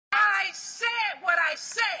what I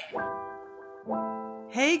said.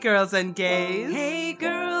 Hey, girls and gays. Hey,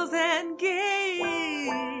 girls and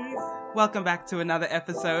gays. Welcome back to another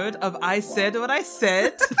episode of I Said What I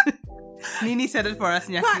Said. Nini said it for us,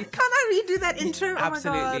 Nyaki. Can't I redo that intro?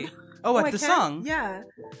 Absolutely. Oh my God. The song? Yeah.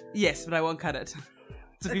 Yes, but I won't cut it.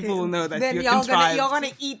 So people will know that then you're you're contrived.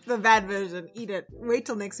 gonna eat the bad version. Eat it. Wait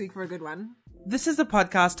till next week for a good one. This is a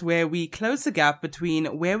podcast where we close the gap between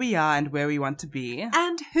where we are and where we want to be.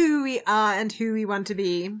 And who we are and who we want to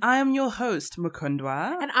be. I am your host,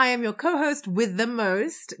 Mukundwa. And I am your co-host with the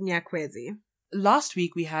most, Nyakwezi. Last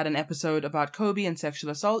week we had an episode about Kobe and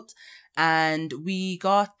sexual assault, and we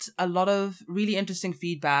got a lot of really interesting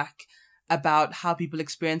feedback about how people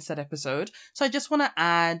experienced that episode. So I just want to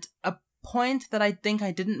add a point that I think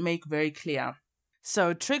I didn't make very clear.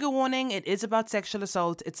 So, trigger warning, it is about sexual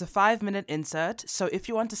assault. It's a 5-minute insert. So if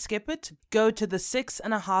you want to skip it, go to the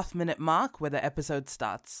 6.5-minute mark where the episode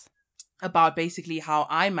starts. About basically how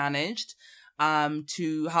I managed how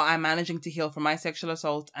I'm managing to heal from my sexual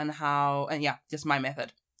assault and just my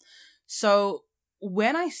method. So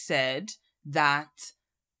when I said that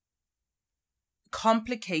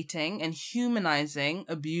complicating and humanizing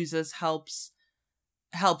abusers helped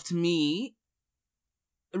me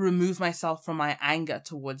remove myself from my anger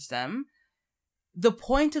towards them, the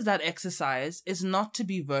point of that exercise is not to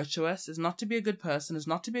be virtuous, is not to be a good person, is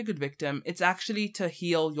not to be a good victim. It's actually to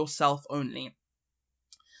heal yourself only.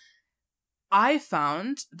 I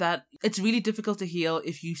found that it's really difficult to heal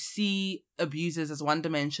if you see abusers as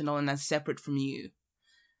one-dimensional and as separate from you.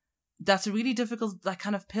 That's a really difficult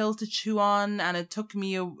kind of pill to chew on, and it took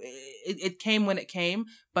me it came when it came,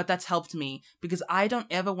 but that's helped me because I don't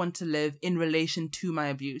ever want to live in relation to my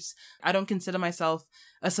abuse. I don't consider myself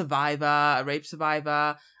a survivor, a rape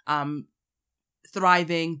survivor,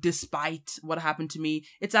 thriving despite what happened to me.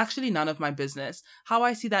 It's actually none of my business. How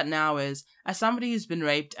I see that now is, as somebody who's been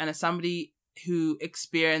raped and as somebody who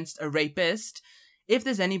experienced a rapist, if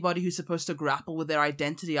there's anybody who's supposed to grapple with their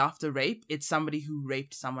identity after rape, it's somebody who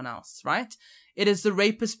raped someone else, right? It is the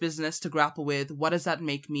rapist's business to grapple with, what does that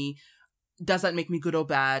make me? Does that make me good or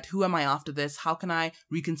bad? Who am I after this? How can I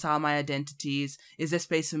reconcile my identities? Is there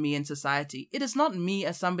space for me in society? It is not me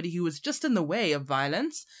as somebody who was just in the way of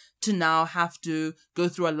violence to now have to go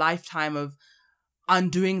through a lifetime of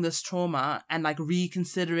undoing this trauma and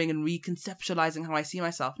reconsidering and reconceptualizing how I see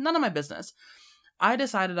myself. None of my business. I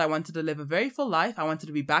decided I wanted to live a very full life. I wanted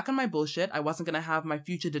to be back on my bullshit. I wasn't going to have my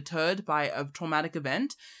future deterred by a traumatic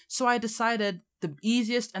event. So I decided the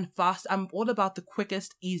easiest and I'm all about the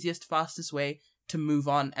quickest, easiest, fastest way to move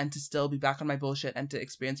on and to still be back on my bullshit and to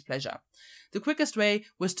experience pleasure. The quickest way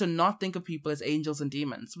was to not think of people as angels and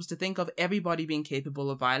demons, was to think of everybody being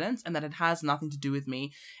capable of violence and that it has nothing to do with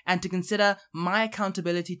me, and to consider my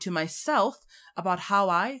accountability to myself about how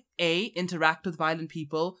I, A, interact with violent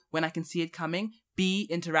people when I can see it coming, B,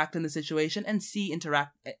 interact in the situation, and C,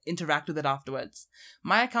 interact with it afterwards.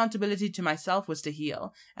 My accountability to myself was to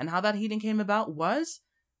heal, and how that healing came about was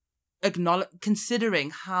considering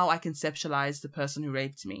how I conceptualize the person who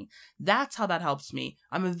raped me. That's how that helps me.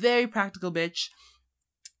 I'm a very practical bitch,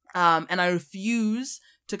 and I refuse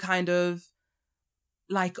to kind of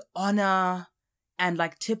honor and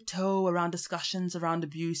tiptoe around discussions around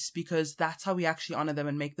abuse, because that's how we actually honor them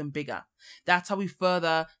and make them bigger. That's how we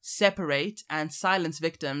further separate and silence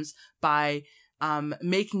victims by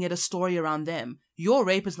making it a story around them. Your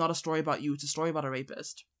rape is not a story about you, it's a story about a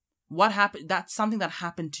rapist. What happened? That's something that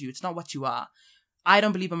happened to you. It's not what you are. I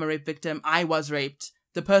don't believe I'm a rape victim. I was raped.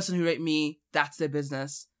 The person who raped me, that's their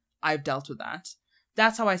business. I've dealt with that.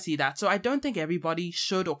 That's how I see that. So I don't think everybody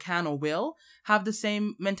should or can or will have the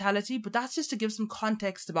same mentality, but that's just to give some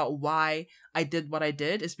context about why I did what I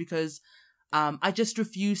did, is because I just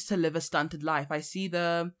refuse to live a stunted life. I see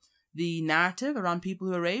the narrative around people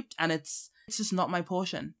who are raped, and it's just not my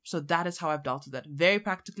portion. So that is how I've dealt with it, very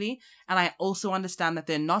practically. And I also understand that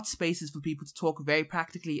there are not spaces for people to talk very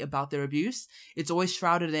practically about their abuse. It's always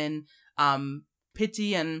shrouded in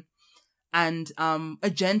pity and a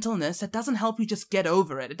gentleness that doesn't help you just get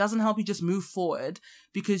over it. It doesn't help you just move forward,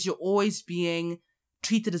 because you're always being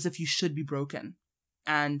treated as if you should be broken.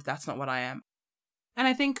 And that's not what I am. And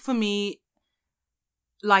I think for me,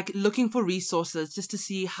 looking for resources just to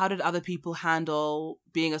see how did other people handle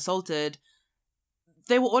being assaulted,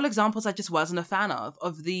 they were all examples I just wasn't a fan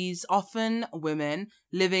of these often women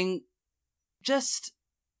living just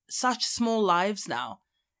such small lives now,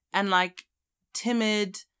 and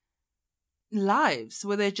timid lives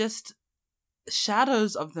where they're just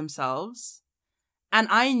shadows of themselves. And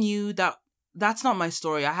I knew that that's not my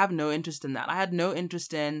story. I have no interest in that. I had no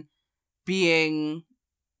interest in being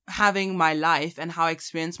having my life and how I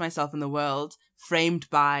experience myself in the world framed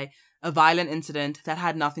by a violent incident that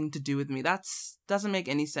had nothing to do with me. That doesn't make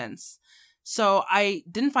any sense. So I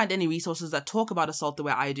didn't find any resources that talk about assault the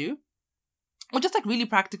way I do, or just like really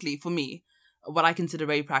practically for me, what I consider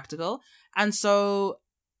very practical. And so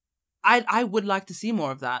I would like to see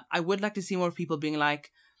more of that. I would like to see more people being like,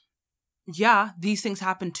 yeah, these things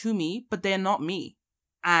happen to me, but they're not me.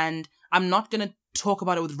 And I'm not going to talk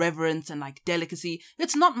about it with reverence and like delicacy.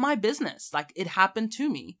 It's not my business. Like, it happened to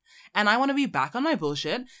me. And I want to be back on my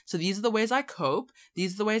bullshit. So these are the ways I cope.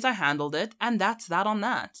 These are the ways I handled it. And that's that on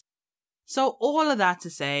that. So all of that to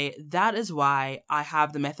say, that is why I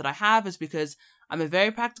have the method I have, is because I'm a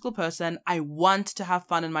very practical person. I want to have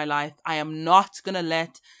fun in my life. I am not going to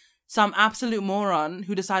let some absolute moron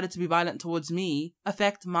who decided to be violent towards me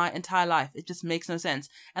affect my entire life. It just makes no sense.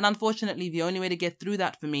 And unfortunately, the only way to get through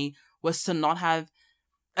that for me was to not have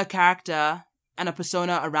a character and a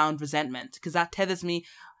persona around resentment, because that tethers me.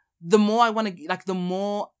 The more I want to, like, the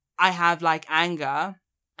more I have like anger,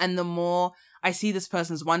 and the more I see this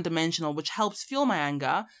person as one-dimensional, which helps fuel my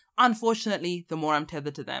anger, unfortunately, the more I'm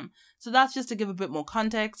tethered to them. So that's just to give a bit more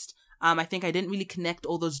context. I think I didn't really connect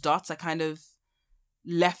all those dots. I kind of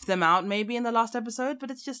left them out maybe in the last episode, but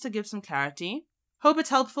it's just to give some clarity. Hope it's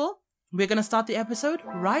helpful. We're going to start the episode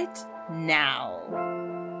right now.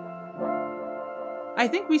 I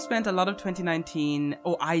think we spent a lot of 2019,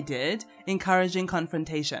 or I did, encouraging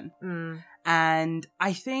confrontation. And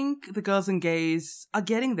I think the girls and gays are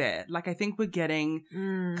getting there. Like, I think we're getting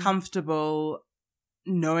comfortable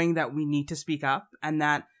knowing that we need to speak up and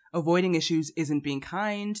that avoiding issues isn't being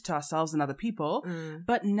kind to ourselves and other people.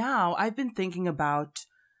 But now I've been thinking about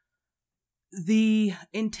the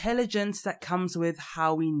intelligence that comes with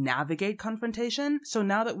how we navigate confrontation. So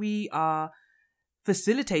now that we are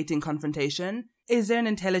facilitating confrontation, is there an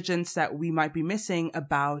intelligence that we might be missing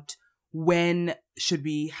about when should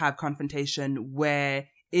we have confrontation? Where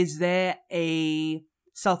is there a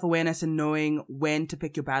self-awareness in knowing when to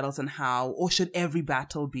pick your battles and how? Or should every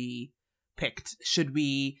battle be picked? Should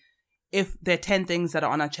we, if there are 10 things that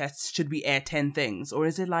are on our chests, should we air 10 things? Or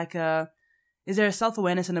is it like is there a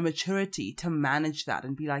self-awareness and a maturity to manage that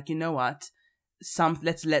and be like, you know what?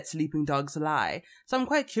 Let's let sleeping dogs lie. So I'm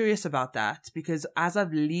quite curious about that, because as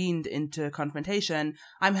I've leaned into confrontation,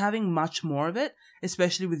 I'm having much more of it,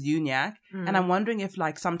 especially with Uniac. And I'm wondering if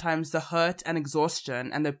like sometimes the hurt and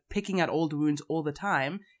exhaustion and the picking at old wounds all the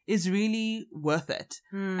time is really worth it.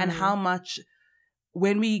 And how much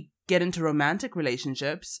when we get into romantic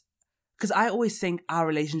relationships, because I always think our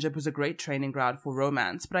relationship was a great training ground for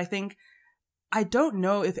romance, but I don't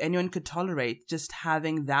know if anyone could tolerate just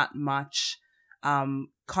having that much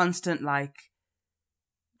constant like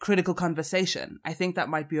critical conversation. I think that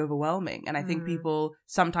might be overwhelming. And I think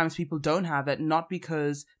sometimes people don't have it, not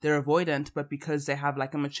because they're avoidant, but because they have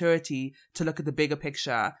like a maturity to look at the bigger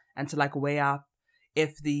picture and to like weigh up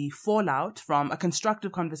if the fallout from a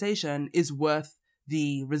constructive conversation is worth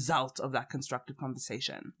the result of that constructive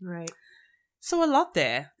conversation. Right. So a lot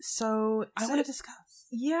there. So I want to discuss.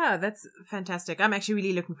 Yeah, that's fantastic. I'm actually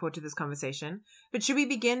really looking forward to this conversation. But should we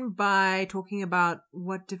begin by talking about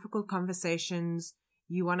what difficult conversations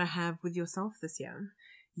you want to have with yourself this year?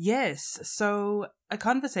 Yes. So a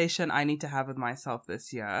conversation I need to have with myself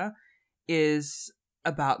this year is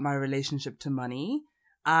about my relationship to money.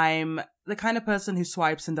 I'm the kind of person who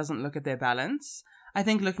swipes and doesn't look at their balance. I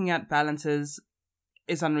think looking at balances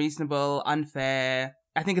is unreasonable, unfair.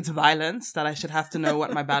 I think it's violence that I should have to know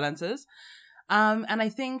what my balance is. And I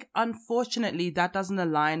think, unfortunately, that doesn't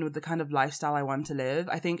align with the kind of lifestyle I want to live.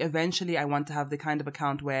 I think eventually I want to have the kind of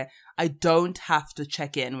account where I don't have to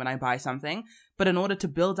check in when I buy something. But in order to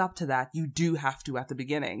build up to that, you do have to at the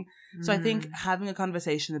beginning. So I think having a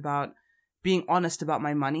conversation about being honest about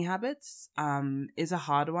my money habits is a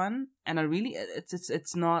hard one. And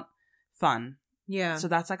it's not fun. Yeah. So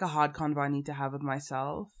that's like a hard convo I need to have with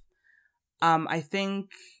myself. I think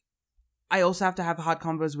I also have to have hard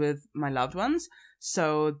convos with my loved ones.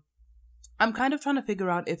 So I'm kind of trying to figure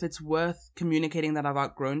out if it's worth communicating that I've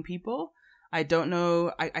outgrown people. I don't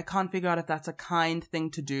know. I can't figure out if that's a kind thing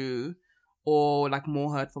to do or like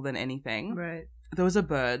more hurtful than anything. Right. Those are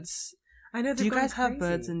birds. I know. Do you guys have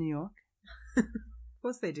birds in New York? Of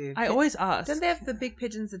course they do. I always ask. Don't they have the big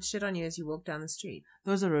pigeons that shit on you as you walk down the street?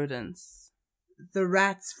 Those are rodents. The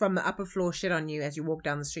rats from the upper floor shit on you as you walk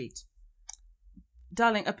down the street.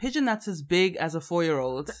 Darling, a pigeon that's as big as a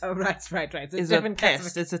 4-year-old. Oh, right. It's is a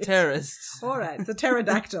pest. It's a terrorist. All right. It's a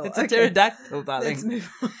pterodactyl. It's a pterodactyl, darling. Let's move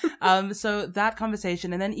on. So that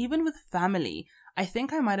conversation. And then even with family, I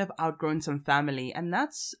think I might have outgrown some family. And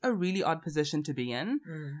that's a really odd position to be in.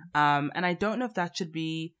 And I don't know if that should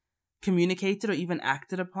be communicated or even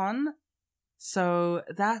acted upon. So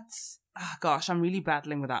that's, gosh, I'm really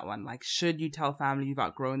battling with that one. Like, should you tell family you've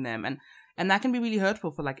outgrown them? And that can be really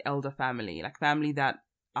hurtful for like elder family, like family that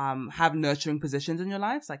have nurturing positions in your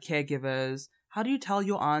lives, like caregivers. How do you tell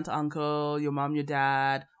your aunt, uncle, your mom, your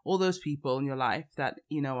dad, all those people in your life that,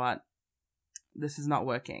 you know what, this is not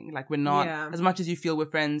working? Like, we're not, as much as you feel we're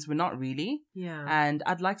friends, we're not really. Yeah. And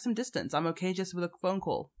I'd like some distance. I'm okay just with a phone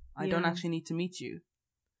call. I don't actually need to meet you.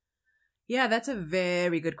 Yeah, that's a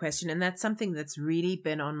very good question. And that's something that's really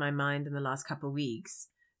been on my mind in the last couple of weeks.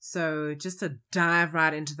 So just to dive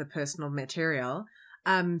right into the personal material.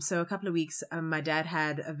 So a couple of weeks, my dad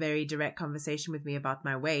had a very direct conversation with me about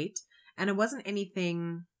my weight. And it wasn't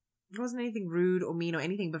anything rude or mean or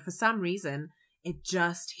anything, but for some reason, it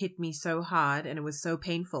just hit me so hard and it was so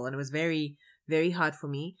painful and it was very, very hard for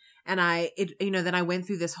me. And then I went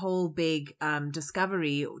through this whole big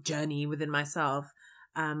discovery journey within myself,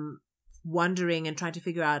 wondering and trying to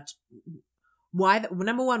figure out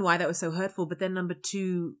number one, why that was so hurtful, but then number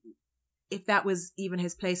two, if that was even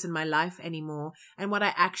his place in my life anymore and what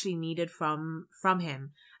I actually needed from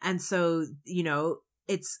him. And so,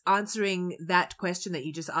 it's answering that question that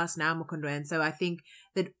you just asked now, Mukundwa. And so I think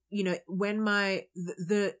that, when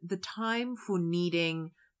the time for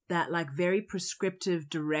needing that like very prescriptive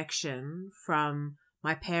direction from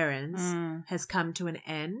my parents has come to an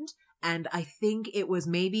end. And I think it was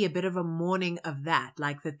maybe a bit of a mourning of that,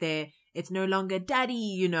 like that it's no longer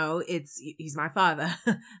daddy, he's my father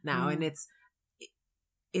now. And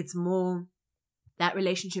it's more, that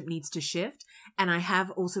relationship needs to shift. And I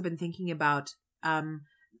have also been thinking about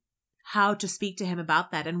how to speak to him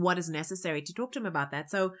about that and what is necessary to talk to him about that.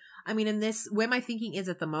 So, I mean, in this, where my thinking is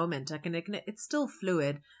at the moment, it's still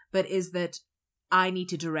fluid, but is that I need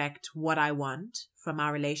to direct what I want from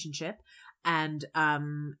our relationship. And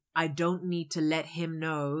I don't need to let him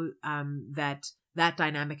know that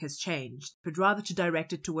dynamic has changed, but rather to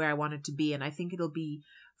direct it to where I want it to be. And I think it'll be,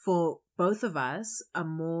 for both of us, a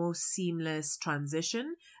more seamless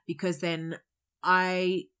transition, because then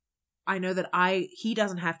I know that he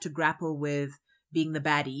doesn't have to grapple with being the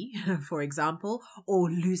baddie, for example, or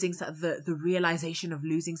losing the realization of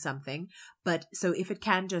losing something. But so if it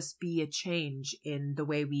can just be a change in the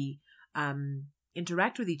way we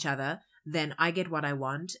interact with each other, then I get what I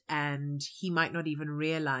want, and he might not even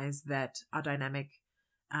realize that our dynamic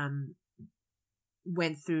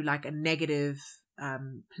went through like a negative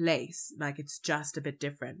place. Like, it's just a bit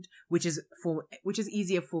different, which is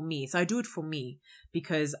easier for me. So I do it for me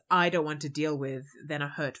because I don't want to deal with then a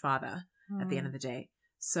hurt father at the end of the day.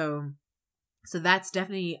 So that's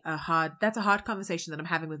definitely a hard conversation that I'm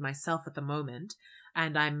having with myself at the moment,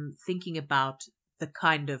 and I'm thinking about the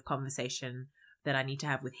kind of conversation that I need to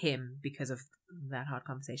have with him because of that hard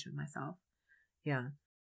conversation with myself. Yeah.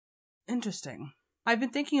 Interesting. I've been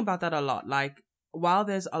thinking about that a lot. Like, while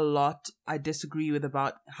there's a lot I disagree with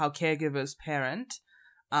about how caregivers parent,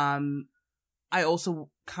 I also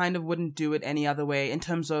kind of wouldn't do it any other way in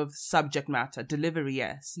terms of subject matter. Delivery,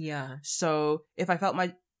 yes. Yeah. So if I felt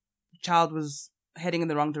my child was heading in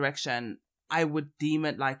the wrong direction, I would deem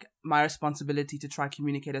it like my responsibility to try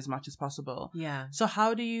communicate as much as possible. Yeah. So how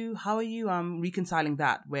are you reconciling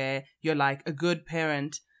that, where you're like a good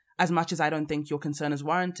parent, as much as I don't think your concern is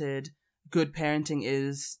warranted, good parenting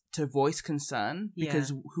is to voice concern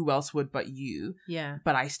because who else would but you? Yeah.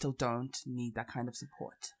 But I still don't need that kind of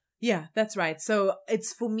support. Yeah, that's right. So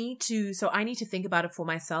it's for me so I need to think about it for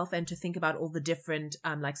myself and to think about all the different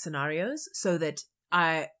like scenarios, so that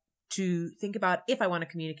to think about if I want to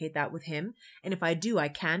communicate that with him. And if I do, I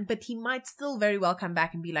can, but he might still very well come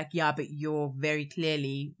back and be like, yeah, but you're very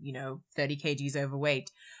clearly, 30 kgs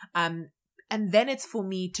overweight. And then it's for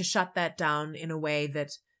me to shut that down in a way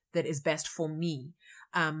that is best for me.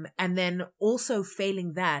 And then also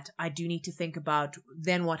failing that, I do need to think about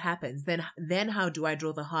then what happens. Then how do I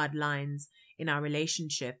draw the hard lines in our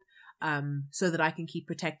relationship, so that I can keep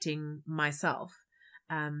protecting myself.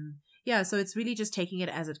 So it's really just taking it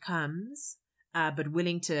as it comes, but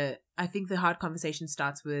willing to, I think the hard conversation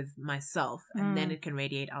starts with myself and then it can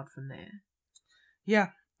radiate out from there. Yeah,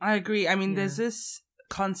 I agree. I mean, there's this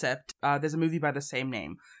concept, there's a movie by the same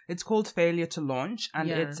name. It's called Failure to Launch, and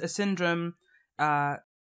it's a syndrome.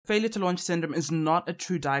 Failure to launch syndrome is not a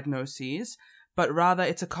true diagnosis, but rather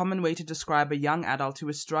it's a common way to describe a young adult who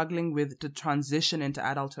is struggling with the transition into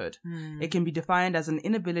adulthood. It can be defined as an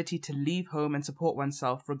inability to leave home and support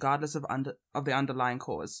oneself regardless of the underlying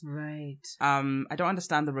cause. Right. I don't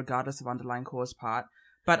understand the regardless of underlying cause part,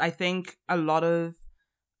 but I think a lot of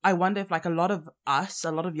I wonder if like a lot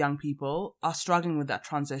of young people are struggling with that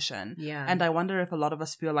transition. Yeah. And I wonder if a lot of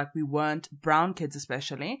us feel like brown kids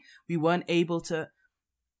especially, we weren't able to,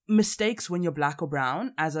 mistakes when you're black or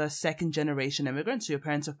brown as a second generation immigrant, so your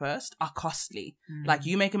parents are first, are costly. Like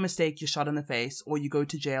you make a mistake, you're shot in the face, or you go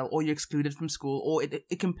to jail, or you're excluded from school, or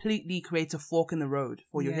it completely creates a fork in the road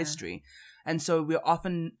for your history. And so we're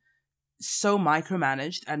often so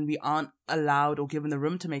micromanaged and we aren't allowed or given the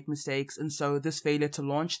room to make mistakes. And so this failure to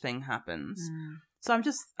launch thing happens. So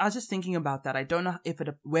I was just thinking about that. I don't know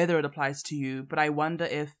whether it applies to you, but I wonder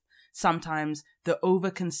if sometimes the over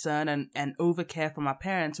concern and over care from our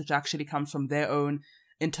parents, which actually comes from their own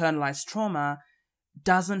internalized trauma,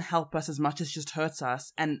 doesn't help us as much as just hurts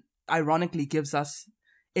us, and ironically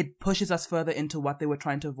pushes us further into what they were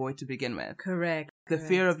trying to avoid to begin with. Correct. The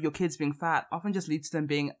fear of your kids being fat often just leads to them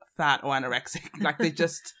being fat or anorexic. Like they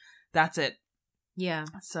just, that's it. Yeah.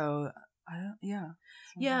 So,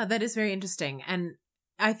 Yeah, that is very interesting. And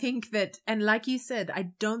I think that, and like you said,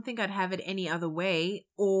 I don't think I'd have it any other way,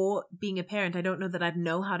 or being a parent, I don't know that I'd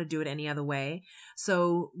know how to do it any other way.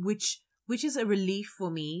 So, which is a relief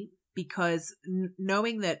for me, because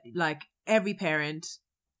knowing that like every parent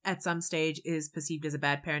at some stage is perceived as a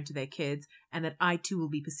bad parent to their kids, and that I too will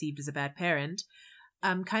be perceived as a bad parent,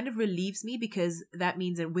 kind of relieves me, because that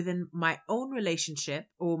means that within my own relationship,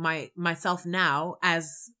 or myself now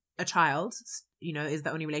as a child, is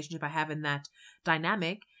the only relationship I have in that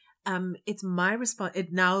dynamic. It's my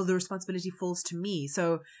now the responsibility falls to me.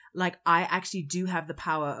 So like I actually do have the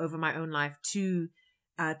power over my own life to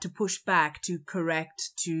push back, to correct,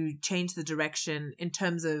 to change the direction in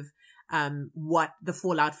terms of what the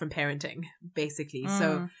fallout from parenting, basically.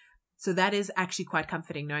 So that is actually quite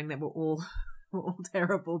comforting, knowing that we're all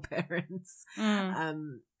terrible parents.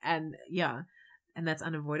 And that's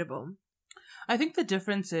unavoidable. I think the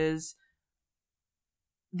difference is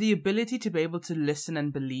the ability to be able to listen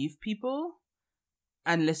and believe people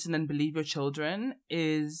and listen and believe your children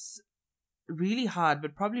is really hard,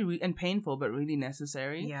 but probably and painful, but really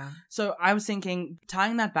necessary. Yeah. So I was thinking,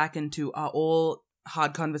 tying that back into, are all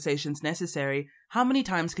hard conversations necessary? How many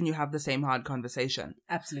times can you have the same hard conversation?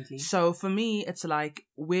 Absolutely. So for me, it's like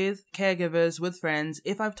with caregivers, with friends,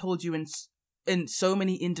 if I've told you in so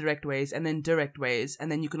many indirect ways and then direct ways, and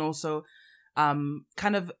then you can also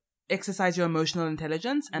kind of exercise your emotional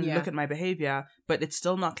intelligence and look at my behavior, but it's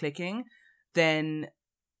still not clicking, then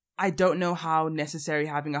I don't know how necessary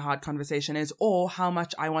having a hard conversation is, or how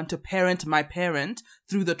much I want to parent my parent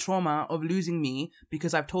through the trauma of losing me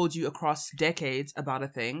because I've told you across decades about a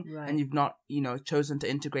thing, and you've not, chosen to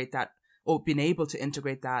integrate that or been able to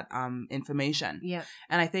integrate that information. Yeah.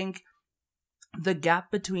 And I think the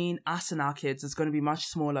gap between us and our kids is going to be much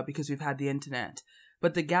smaller because we've had the internet.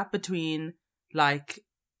 But the gap between like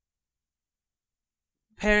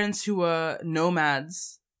parents who were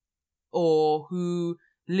nomads or who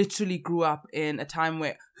literally grew up in a time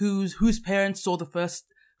where whose parents saw the first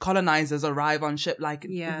colonizers arrive on ship, like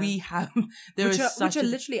we have, which are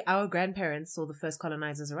literally our grandparents saw the first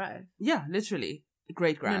colonizers arrive. Yeah, literally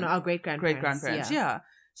our great grandparents. Yeah.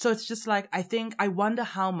 So it's just like, I wonder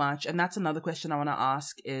how much, and that's another question I want to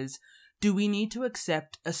ask is, do we need to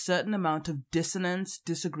accept a certain amount of dissonance,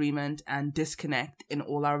 disagreement, and disconnect in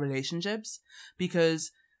all our relationships?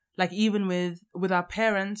 Because like even with our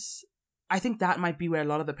parents, I think that might be where a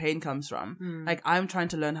lot of the pain comes from. Like I'm trying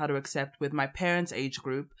to learn how to accept with my parents' age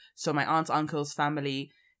group, so my aunts, uncles,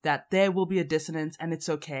 family, that there will be a dissonance and it's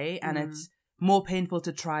okay. And it's more painful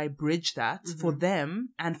to try bridge that for them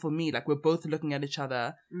and for me. Like we're both looking at each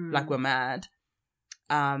other like we're mad.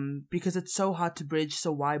 Because it's so hard to bridge,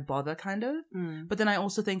 so why bother kind of? But then I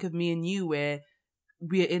also think of me and you where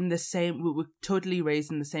we're totally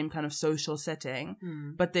raised in the same kind of social setting,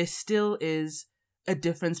 but there still is a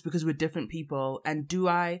difference because we're different people. And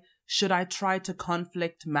should I try to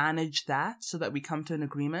conflict manage that so that we come to an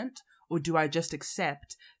agreement? Or do I just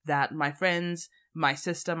accept that my friends, my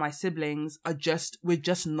sister, my siblings we're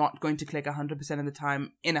just not going to click 100% of the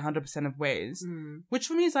time in 100% of ways, which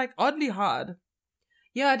for me is like oddly hard.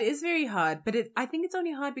 Yeah, it is very hard, but I think it's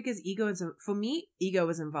only hard because ego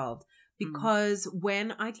is involved. Because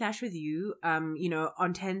when I clash with you,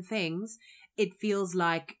 on 10 things, it feels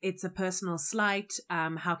like it's a personal slight.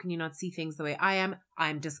 How can you not see things the way I am?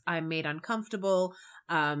 I'm made uncomfortable.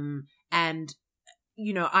 And I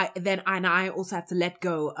also have to let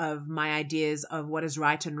go of my ideas of what is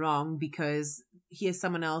right and wrong, because here's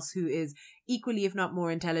someone else who is equally, if not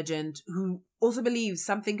more intelligent, who also believes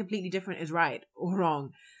something completely different is right or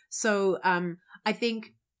wrong. So, I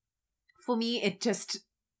think for me,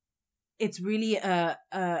 it's really a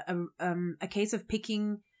case of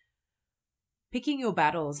picking picking your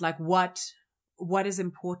battles, like what is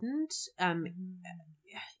important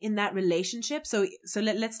in that relationship. So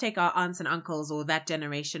let's take our aunts and uncles or that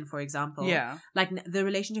generation, for example. Yeah. Like the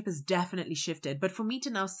relationship has definitely shifted. But for me to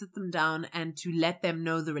now sit them down and to let them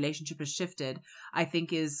know the relationship has shifted, I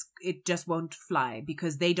think it just won't fly,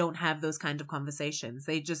 because they don't have those kind of conversations.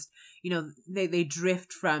 They just, they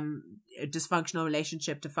drift from a dysfunctional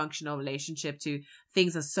relationship to functional relationship to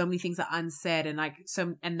so many things are unsaid,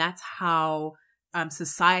 and that's how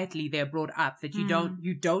societally they're brought up, that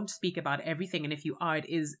you don't speak about everything, and if you are, it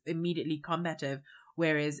is immediately combative.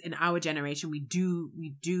 Whereas in our generation, we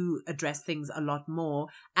do address things a lot more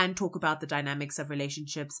and talk about the dynamics of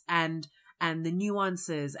relationships and the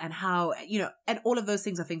nuances and how, and all of those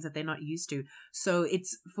things are things that they're not used to. So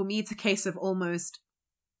for me, it's a case of almost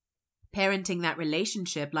parenting that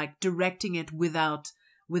relationship, like directing it without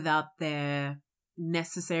their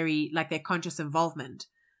necessary, like their conscious involvement.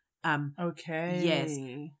 Okay. Yes.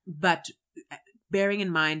 But bearing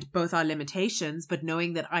in mind both our limitations, but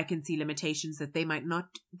knowing that I can see limitations that they might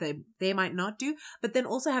not do, but then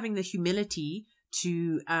also having the humility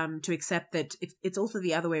to accept that it's also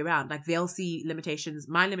the other way around. Like they'll see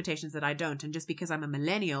my limitations that I don't. And just because I'm a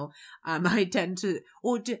millennial, I tend to,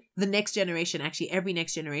 the next generation, actually every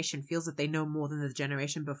next generation feels that they know more than the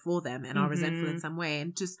generation before them and are resentful in some way.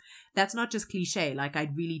 And just, that's not just cliche. Like I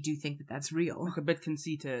really do think that that's real. Like a bit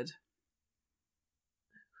conceited.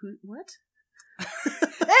 What?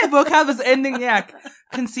 Hey, vocab is ending yak.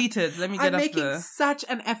 Conceited. Let me get I'm up making such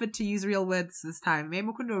an effort to use real words this time. Maybe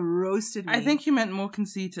Mukunda roasted me. I think you meant more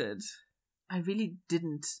conceited. I really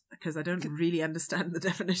didn't, because I don't really understand the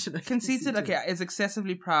definition of conceited. Okay, is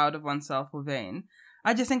excessively proud of oneself or vain.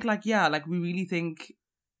 I just think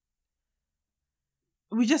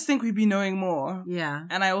we just think we'd be knowing more. Yeah.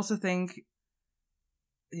 And I also think,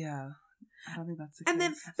 I don't think that's the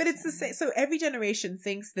case. But it's the same. So every generation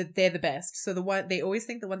thinks that they're the best. So they always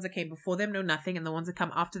think the ones that came before them know nothing, and the ones that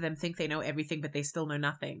come after them think they know everything, but they still know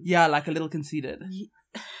nothing. Yeah, like a little conceited.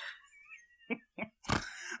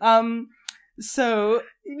 So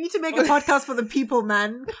you need to make a podcast for the people,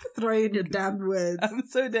 man. Throw in your damn words. I'm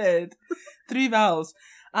so dead. 3 vowels.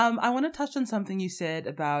 I want to touch on something you said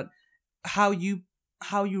about how you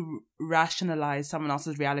rationalize someone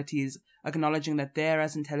else's realities, acknowledging that they're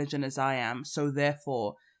as intelligent as I am, so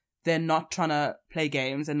therefore they're not trying to play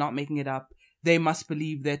games and not making it up. They must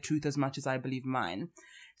believe their truth as much as I believe mine.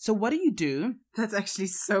 So what do you do? That's actually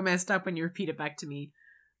so messed up when you repeat it back to me.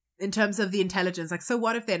 In terms of the intelligence, like, so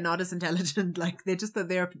what if they're not as intelligent? Like,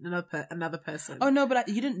 they're another person. Oh no, but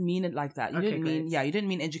you didn't mean it like that. You didn't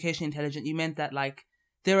mean education intelligent. You meant that, like,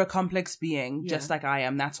 they're a complex being, just like I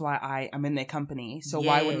am. That's why I am in their company. So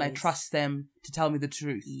why wouldn't I trust them to tell me the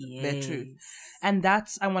truth, their truth? And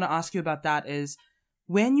I want to ask you about that is,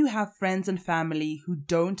 when you have friends and family who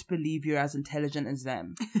don't believe you're as intelligent as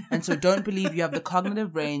them, and so don't believe you have the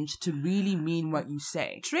cognitive range to really mean what you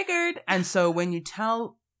say. Triggered. And so when you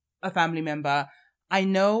tell a family member, I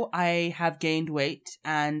know I have gained weight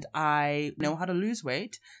and I know how to lose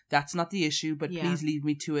weight. That's not the issue, but please leave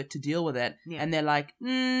me to it to deal with it. Yeah. And they're like,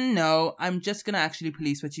 no, I'm just going to actually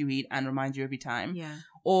police what you eat and remind you every time. Yeah.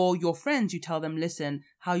 Or your friends, you tell them, listen,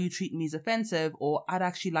 how you treat me is offensive, or I'd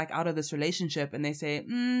actually like out of this relationship. And they say,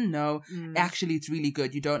 no, actually it's really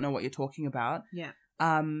good. You don't know what you're talking about. Yeah.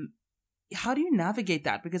 How do you navigate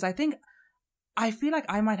that? Because I feel like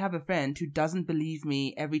I might have a friend who doesn't believe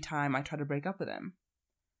me every time I try to break up with them.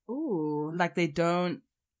 Ooh. Like, they don't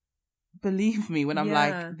believe me when I'm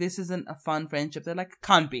like, this isn't a fun friendship. They're like,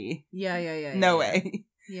 can't be. Yeah. No way.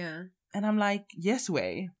 Yeah. And I'm like, yes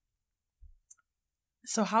way.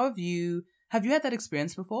 So how have you had that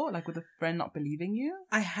experience before? Like with a friend not believing you?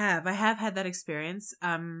 I have had that experience.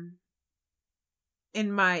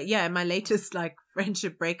 In my latest like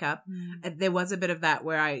friendship breakup, there was a bit of that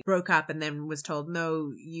where I broke up and then was told,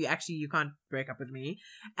 no, you can't break up with me.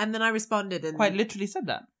 And then I responded and quite literally said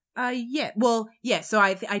that. So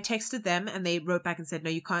I texted them and they wrote back and said, no,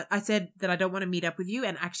 you can't. I said that I don't want to meet up with you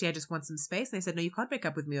and actually I just want some space. And they said, no, you can't break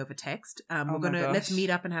up with me over text. Let's meet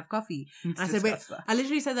up and have coffee. And I said, wait, I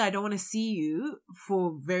literally said that I don't want to see you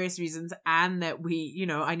for various reasons and that we,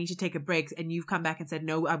 I need to take a break. And you've come back and said,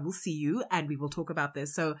 no, I will see you and we will talk about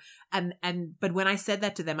this. So, but when I said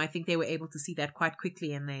that to them, I think they were able to see that quite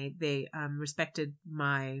quickly and they respected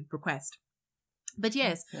my request. But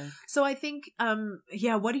yes, okay. So I think,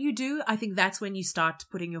 what do you do? I think that's when you start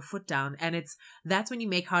putting your foot down and that's when you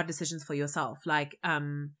make hard decisions for yourself. Like,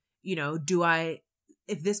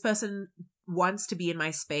 if this person wants to be in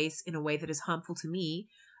my space in a way that is harmful to me,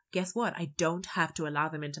 guess what? I don't have to allow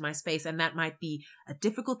them into my space. And that might be a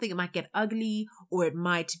difficult thing. It might get ugly, or it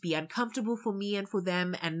might be uncomfortable for me and for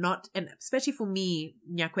them, and especially for me,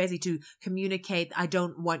 Nyakwezi, to communicate, I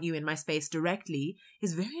don't want you in my space directly,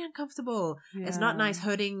 is very uncomfortable. Yeah. It's not nice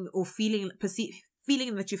hurting or feeling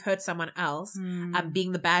that you've hurt someone else,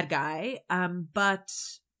 being the bad guy. But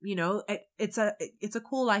you know, it's a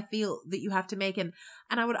call I feel that you have to make. And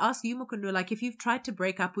I would ask you, Mukundu, like, if you've tried to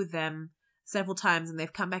break up with them several times and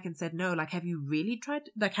they've come back and said no, like, have you really tried,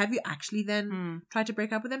 like, have you actually then tried to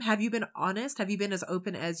break up with them? Have you been honest? Have you been as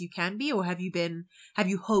open as you can be? Or have you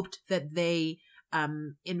hoped that they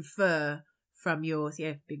infer from your,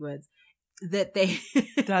 big words, that they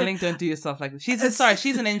darling, don't do yourself like this.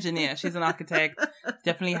 She's an engineer, she's an architect,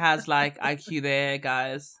 definitely has like IQ there,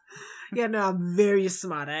 guys. Yeah, no, I'm very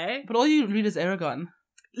smart, eh? But all you read is Aragon.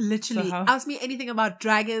 Literally. So ask me anything about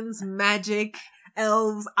dragons, magic,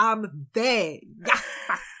 elves, I'm there.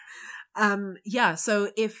 Yes. So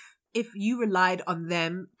if you relied on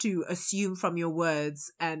them to assume from your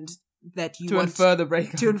words and that you want infer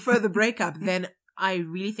the breakup, then I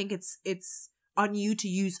really think it's on you to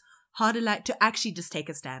use harder light to actually just take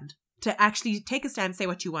a stand. To actually take a stand, say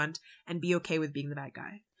what you want, and be okay with being the bad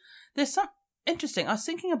guy. There's some interesting. I was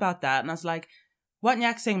thinking about that, and I was like, what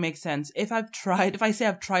Nyak's saying makes sense. If I say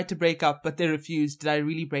I've tried to break up, but they refused, did I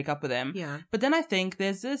really break up with them? Yeah. But then I think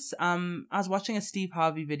there's this, I was watching a Steve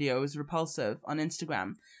Harvey video, it was Repulsive, on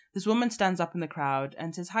Instagram. This woman stands up in the crowd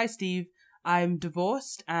and says, "Hi, Steve, I'm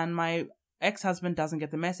divorced and my ex-husband doesn't get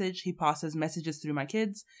the message. He passes messages through my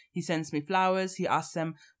kids. He sends me flowers. He asks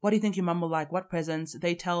them, what do you think your mum will like? What presents?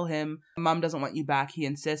 They tell him, mum doesn't want you back. He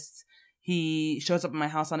insists. He shows up at my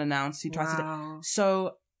house unannounced. He tries to."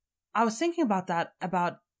 So I was thinking about that,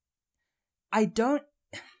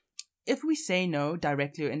 if we say no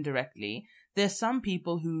directly or indirectly, there's some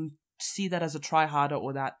people who see that as a try harder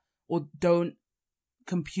or don't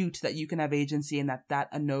compute that you can have agency and that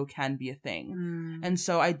a no can be a thing. And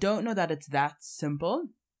so I don't know that it's that simple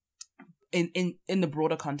in the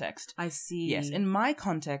broader context. I see. Yes. In my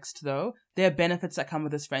context, though, there are benefits that come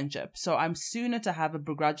with this friendship. So I'm sooner to have a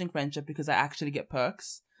begrudging friendship because I actually get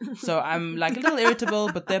perks. So I'm like a little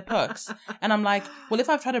irritable, but they're perks. And I'm like, well, if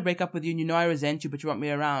I've tried to break up with you and you know I resent you, but you want me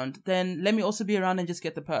around, then let me also be around and just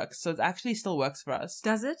get the perks. So it actually still works for us.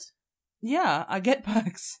 Does it? Yeah, I get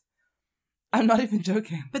perks. I'm not even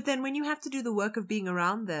joking. But then when you have to do the work of being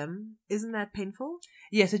around them, isn't that painful?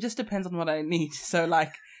 Yes, it just depends on what I need. So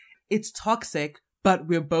like, it's toxic, but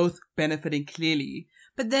we're both benefiting clearly.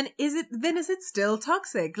 But then is it still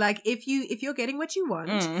toxic? Like if you're getting what you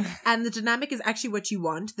want and the dynamic is actually what you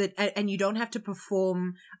want, that and you don't have to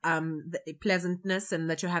perform the pleasantness and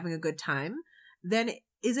that you're having a good time, then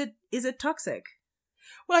is it toxic?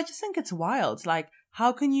 Well, I just think it's wild. Like,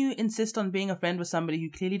 how can you insist on being a friend with somebody who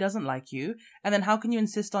clearly doesn't like you? And then how can you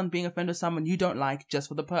insist on being a friend with someone you don't like just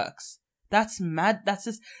for the perks? That's mad. That's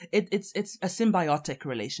just, it's a symbiotic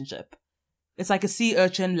relationship. It's like a sea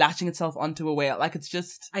urchin latching itself onto a whale. Like, it's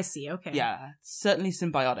just... I see, okay. Yeah, it's certainly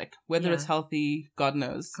symbiotic. Whether it's healthy, God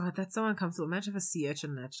knows. God, that's so uncomfortable. Imagine if a sea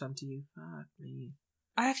urchin latched onto you. Fuck me.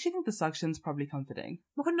 I actually think the suction's probably comforting.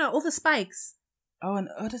 Well, no, all the spikes. Oh,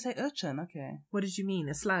 to say urchin, okay. What did you mean?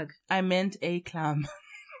 A slug? I meant a clam.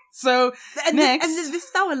 So, next. And this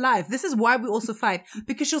is our life. This is why we also fight.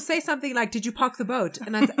 Because she'll say something like, did you park the boat?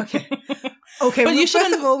 And I say, okay. Okay, but well,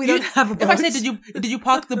 first of all, we don't have a boat. If I say, did you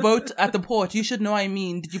park the boat at the port? You should know I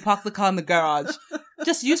mean, did you park the car in the garage?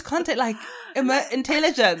 Just use content like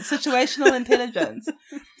intelligence, situational intelligence.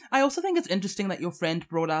 I also think it's interesting that your friend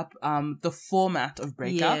brought up the format of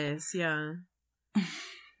breakup. Yes, yeah.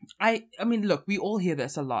 I mean, look, we all hear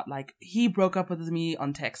this a lot. Like, he broke up with me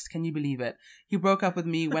on text. Can you believe it? He broke up with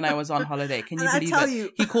me when I was on holiday. Can you believe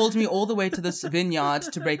it? He called me all the way to this vineyard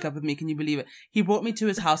to break up with me. Can you believe it? He brought me to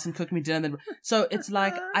his house and cooked me dinner. So it's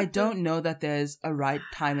like, I don't know that there's a right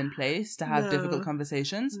time and place to have difficult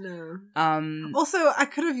conversations. No. Also, I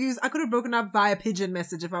could have broken up via pigeon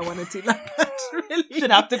message if I wanted to. Like, really.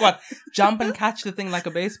 Should have to jump and catch the thing like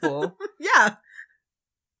a baseball. Yeah.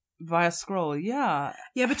 Via scroll, yeah.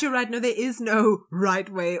 Yeah, but you're right. No, there is no right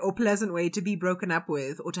way or pleasant way to be broken up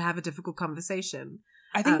with or to have a difficult conversation.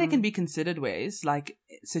 I think there can be considered ways, like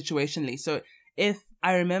situationally. So if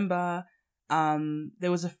I remember,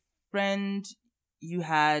 there was a friend you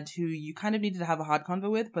had who you kind of needed to have a hard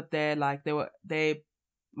convo with, but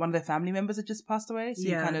one of their family members had just passed away. So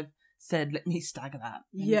you kind of said, let me stagger that.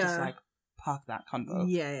 And you just like park that convo.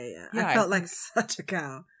 Yeah. I felt like such a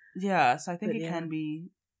cow. Yeah, so I think it can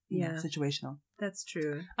be... Yeah, situational. That's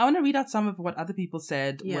true. I want to read out some of what other people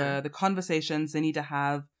said were the conversations they need to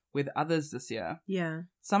have with others this year. Yeah.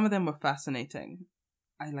 Some of them were fascinating.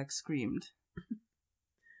 I like screamed.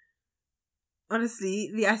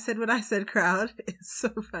 Honestly, the I said what I said crowd is so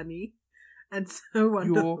funny and so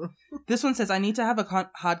wonderful. This one says, I need to have a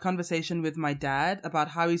hard conversation with my dad about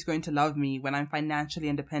how he's going to love me when I'm financially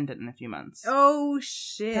independent in a few months. Oh,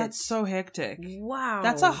 shit. That's so hectic. Wow.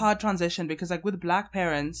 That's a hard transition because like with Black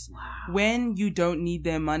parents, when you don't need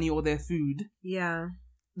their money or their food,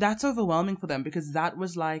 that's overwhelming for them because that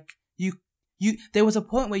was like, there was a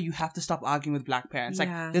point where you have to stop arguing with Black parents.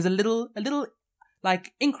 Like there's a little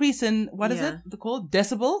like increase in, what is it called?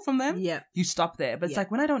 Decibel from them? Yeah. You stop there. But it's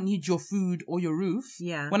like, when I don't need your food or your roof,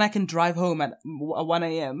 when I can drive home at 1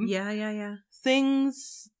 a.m.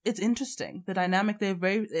 Things, it's interesting. The dynamic,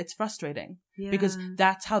 it's frustrating. Because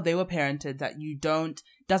that's how they were parented, that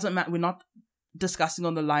doesn't matter, we're not discussing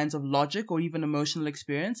on the lines of logic or even emotional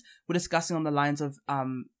experience. We're discussing on the lines of,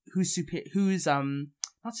 who's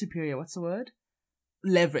not superior, what's the word?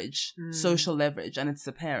 Leverage, social leverage, and it's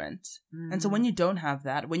the parent. And so when you don't have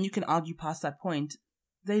that, when you can argue past that point,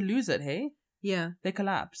 they lose it, hey? Yeah. They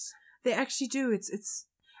collapse. They actually do. It's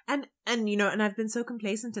and you know, and I've been so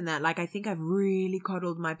complacent in that. Like, I think I've really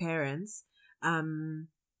coddled my parents, you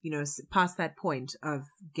know, past that point of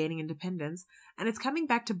gaining independence, and it's coming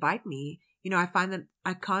back to bite me. You know, I find that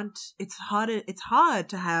it's hard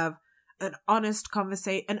to have an honest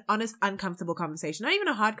uncomfortable conversation, not even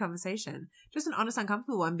a hard conversation, just an honest,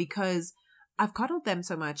 uncomfortable one, because I've coddled them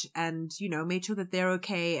so much and, you know, made sure that they're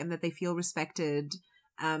okay and that they feel respected,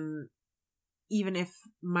 even if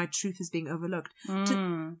my truth is being overlooked.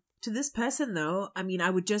 To this person, though, I mean,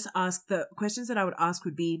 I would just ask, the questions that I would ask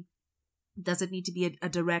would be, does it need to be a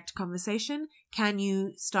direct conversation? Can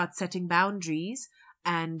you start setting boundaries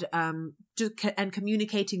and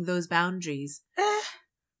communicating those boundaries?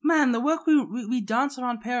 Man, the work we dance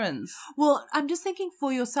around parents. Well, I'm just thinking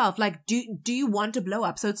for yourself. Like, do you want to blow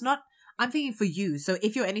up? So it's not, I'm thinking for you. So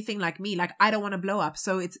if you're anything like me, like, I don't want to blow up.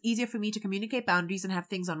 So it's easier for me to communicate boundaries and have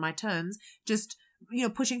things on my terms. Just, you know,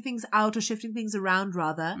 pushing things out or shifting things around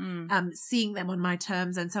rather, seeing them on my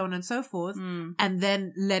terms and so on and so forth. And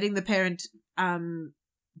then letting the parent,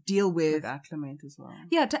 deal with. Acclimate as well.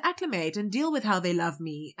 Yeah, to acclimate and deal with how they love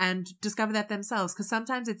me and discover that themselves. Because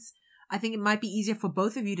sometimes I think it might be easier for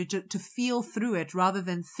both of you to feel through it rather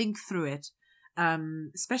than think through it.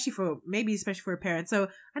 Especially for a parent. So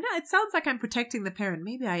I know it sounds like I'm protecting the parent.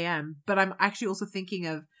 Maybe I am, but I'm actually also thinking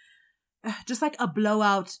of just like a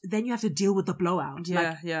blowout. Then you have to deal with the blowout.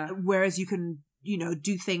 Whereas you can, you know,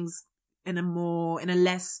 do things in a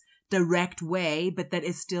less direct way, but that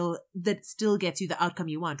still gets you the outcome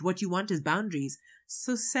you want. What you want is boundaries.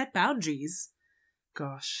 So set boundaries.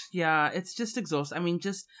 Gosh, yeah, it's just exhausting. I mean,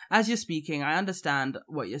 just as you're speaking, I understand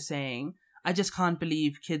what you're saying. I just can't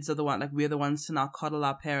believe kids are we're the ones to now coddle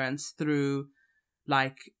our parents through,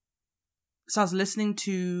 like, so I was listening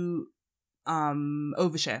to,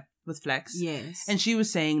 Overshare with Flex. Yes. And she was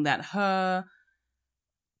saying that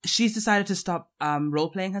she's decided to stop,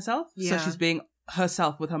 role-playing herself. Yeah. So she's being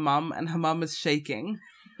herself with her mum, and her mum is shaking.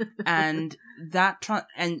 And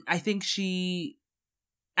and I think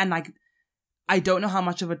I don't know how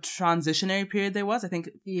much of a transitionary period there was. I think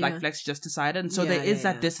like Flex just decided. And so there is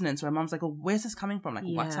that dissonance where mom's like, oh, where's this coming from? Like,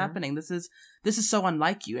 what's happening? This is so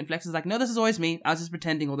unlike you. And Flex is like, no, this is always me. I was just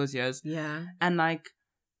pretending all those years. Yeah. And like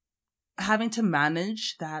having to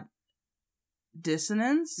manage that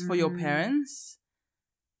dissonance for your parents.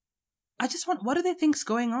 What do they think's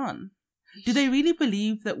going on? Do they really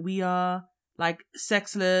believe that we are like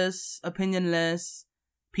sexless, opinionless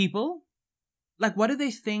people? Like, what do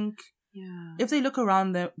they think? Yeah. If they look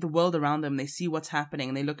around the world around them, they see what's happening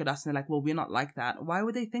and they look at us and they're like, well, we're not like that. Why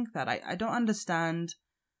would they think that? I don't understand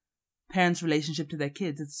parents' relationship to their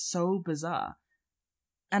kids. It's so bizarre.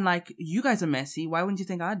 And like, you guys are messy. Why wouldn't you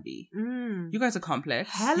think I'd be? You guys are complex.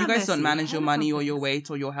 You guys don't manage your money or your weight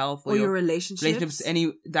or your health or your relationships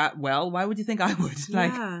that well. Why would you think I would?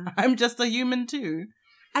 Like, I'm just a human too.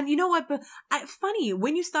 And you know what? But funny,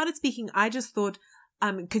 when you started speaking, I just thought,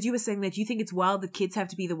 because you were saying that you think it's wild that kids have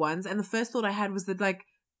to be the ones. And the first thought I had was that, like,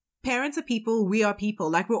 parents are people, we are people.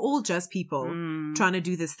 Like, we're all just people trying to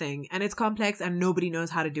do this thing. And it's complex and nobody knows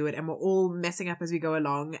how to do it. And we're all messing up as we go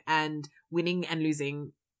along and winning and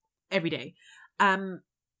losing every day.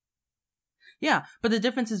 Yeah, but the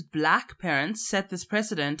difference is Black parents set this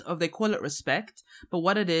precedent of, they call it respect. But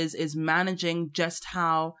what it is managing just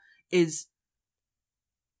how is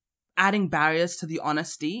adding barriers to the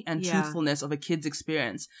honesty and truthfulness of a kid's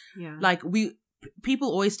experience. Yeah. Like, people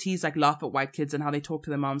always tease, like, laugh at white kids and how they talk to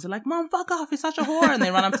their moms. They're like, Mom, fuck off, you're such a whore. And they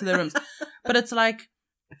run up to their rooms. But it's like,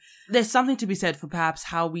 there's something to be said for perhaps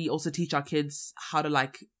how we also teach our kids how to,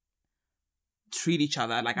 like, treat each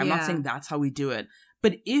other. Like, I'm not saying that's how we do it.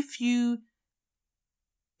 But if you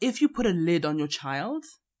put a lid on your child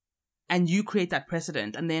and you create that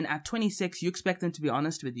precedent, and then at 26 you expect them to be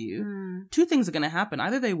honest with you, two things are going to happen.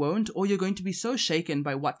 Either they won't, or you're going to be so shaken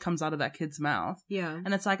by what comes out of that kid's mouth. Yeah.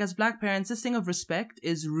 And it's like, as Black parents, this thing of respect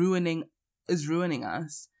is ruining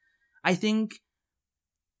us. I think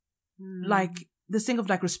like this thing of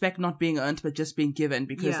like respect not being earned but just being given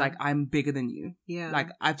because like I'm bigger than you. Yeah. Like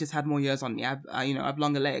I've just had more years on me. I've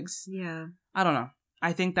longer legs. Yeah. I don't know.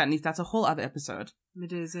 I think that's a whole other episode.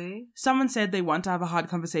 It is, eh? Someone said they want to have a hard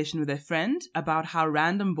conversation with their friend about how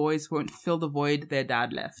random boys won't fill the void their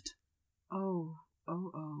dad left. Oh.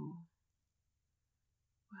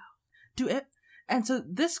 And so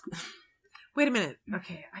this... Wait a minute.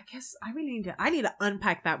 Okay, I guess I really need to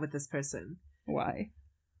unpack that with this person. Why?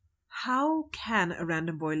 How can a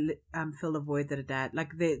random boy fill the void that a dad...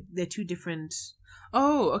 Like, they're two different...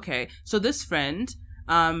 Oh, okay. So this friend...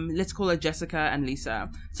 let's call her Jessica and Lisa.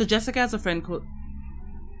 So Jessica has a friend called...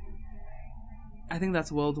 I think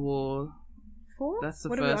that's World War... 4? That's the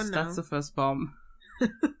what first. Are we on now? That's the first bomb.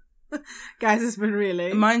 Guys, it's been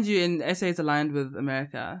really... Mind you, in SA's aligned with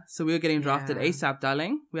America. So we were getting drafted ASAP,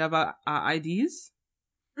 darling. We have our IDs.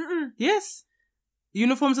 Yes.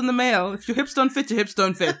 Uniforms in the mail. If your hips don't fit, your hips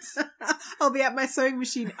don't fit. I'll be at my sewing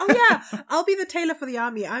machine. Oh yeah, I'll be the tailor for the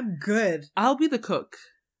army. I'm good. I'll be the cook.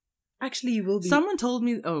 Actually, you will be. Someone told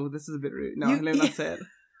me... Oh, this is a bit rude. No, let me not say it.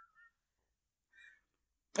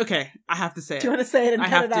 Okay, I have to say it. Do you want to say it and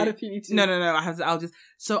cut it out if you need to? No, I have to. I'll just...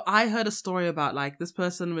 So I heard a story about, like, this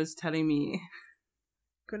person was telling me...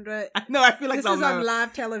 Kundra, no, I feel like this is on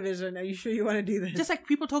live television. Are you sure you want to do this? Just like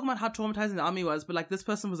people talking about how traumatizing the army was, but like this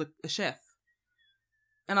person was a chef.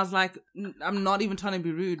 And I was like, I'm not even trying to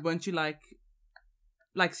be rude. Weren't you like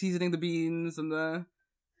seasoning the beans and the...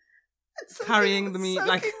 carrying the meat,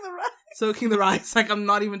 like soaking the rice. Like I'm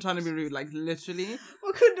not even trying to be rude, like literally.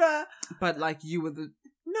 But like you were the...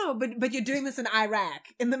 No, but you're doing this in Iraq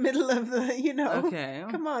in the middle of the, Okay.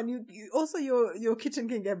 Come on, you also your kitchen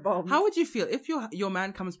can get bombed. How would you feel if your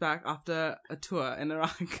man comes back after a tour in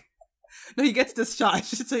Iraq? No, he gets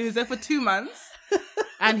discharged. So he was there for 2 months,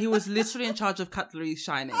 and he was literally in charge of cutlery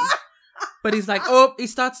shining. But he's like, he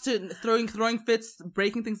starts to throwing fits,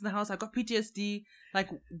 breaking things in the house. I got PTSD. Like,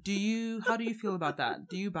 how do you feel about that?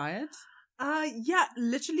 Do you buy it? Yeah,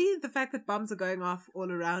 literally the fact that bombs are going off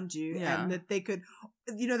all around you and that they could,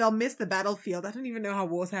 they'll miss the battlefield. I don't even know how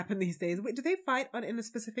wars happen these days. Wait, do they fight in a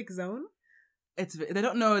specific zone? They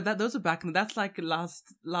don't know that those are back in, that's like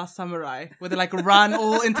last Samurai where they like run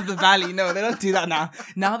all into the valley. No, they don't do that now.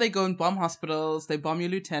 Now they go and bomb hospitals, they bomb your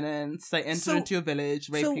lieutenants, they enter into your village,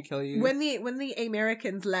 rape you, kill you. When the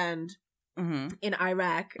Americans land in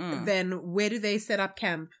Iraq, then where do they set up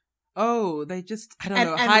camp? Oh, they just, I don't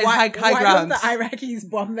know, and high grounds. Why don't the Iraqis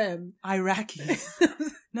bomb them? Iraqis.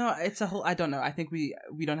 No, it's a whole, I don't know. I think we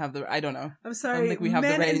don't have the, I don't know. I'm sorry. I don't think we have the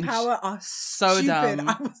range. Men in power are so stupid.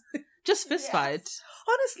 dumb. Just fist fight.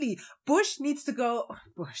 Honestly, Bush needs to go.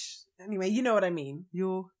 Bush. Anyway, you know what I mean.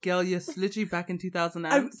 You're literally back in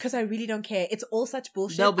 2009. Because I really don't care. It's all such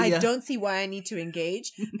bullshit. I don't see why I need to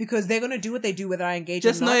engage because they're going to do what they do whether I engage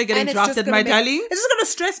just or not. Just know you're getting drafted, my darling. It's just going to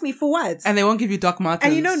stress me for what? And they won't give you Doc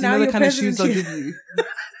Martens. And now the kind of shoes they'll give you.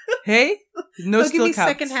 Hey? No they'll steel give me caps.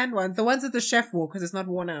 second-hand ones. The ones that the chef wore because it's not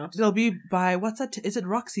worn out. They'll be by, what's that? Is it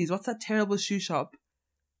Roxy's? What's that terrible shoe shop?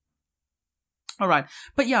 All right.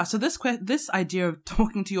 But yeah, so this idea of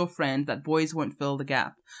talking to your friend that boys won't fill the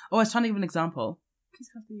gap. Oh, I was trying to give an example. Please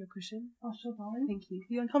pass me your cushion. Oh, sure, darling. Thank you.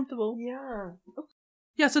 You're uncomfortable. Yeah.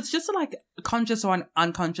 Yeah, so it's just a like conscious or an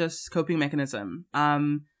unconscious coping mechanism.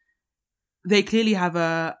 They clearly have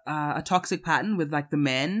a toxic pattern with like the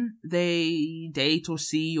men they date or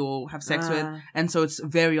see or have sex with. And so it's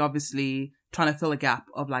very obviously trying to fill a gap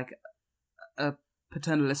of like a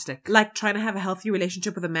paternalistic, like trying to have a healthy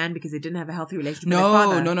relationship with a man because they didn't have a healthy relationship with their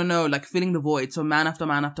father. No, like filling the void. So man after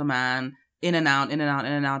man after man, in and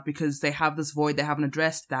out, because they have this void they haven't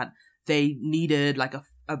addressed that they needed like a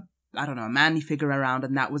I don't know, a manly figure around,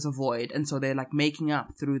 and that was a void, and so they're like making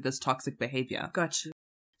up through this toxic behavior. Gotcha.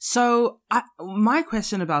 So my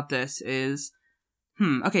question about this is,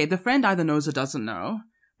 okay, the friend either knows or doesn't know,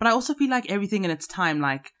 but I also feel like everything in its time,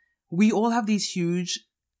 like we all have these huge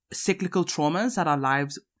cyclical traumas that our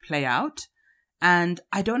lives play out. And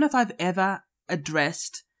I don't know if I've ever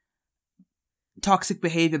addressed toxic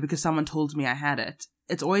behavior because someone told me I had it.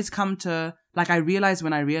 It's always come to, like, I realize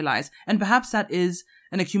when I realize. And perhaps that is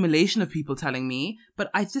an accumulation of people telling me, but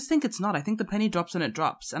I just think it's not. I think the penny drops when it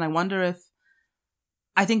drops. And I wonder if,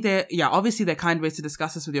 I think obviously there are kind ways to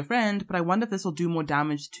discuss this with your friend, but I wonder if this will do more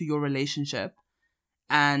damage to your relationship.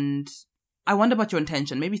 And I wonder about your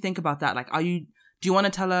intention. Maybe think about that. Like, Do you want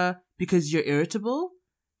to tell her because you're irritable?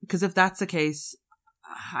 Because if that's the case,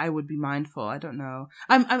 I would be mindful. I don't know.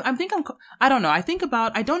 I don't know.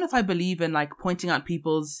 I don't know if I believe in like pointing out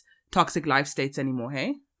people's toxic life states anymore.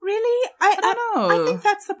 Hey? Really? I don't know. I think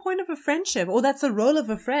that's the point of a friendship, or that's the role of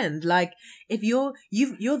a friend. Like, if you're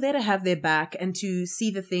there to have their back and to see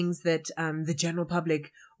the things that the general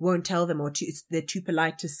public won't tell them, or they're too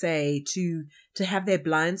polite to say, to have their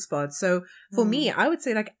blind spots. So for me, I would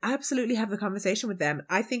say like absolutely have the conversation with them.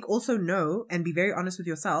 I think also know and be very honest with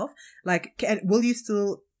yourself. Like, can you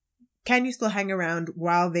still hang around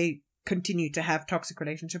while they continue to have toxic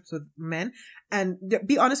relationships with men, and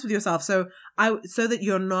be honest with yourself. So that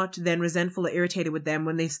you're not then resentful or irritated with them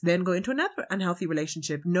when they then go into another unhealthy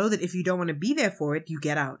relationship. Know that if you don't want to be there for it, you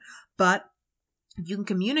get out. But if you can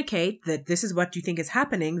communicate that this is what you think is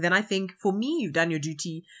happening, then I think for me, you've done your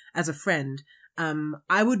duty as a friend.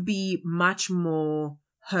 I would be much more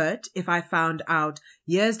hurt if I found out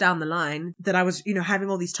years down the line that I was, having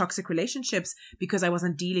all these toxic relationships because I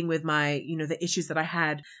wasn't dealing with my, the issues that I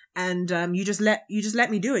had. And you just let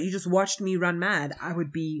me do it. You just watched me run mad. I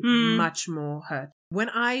would be much more hurt. When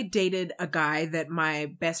I dated a guy that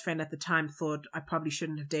my best friend at the time thought I probably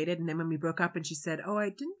shouldn't have dated, and then when we broke up and she said, "Oh, I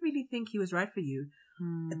didn't really think he was right for you,"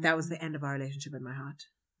 that was the end of our relationship in my heart.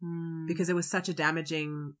 Because it was such a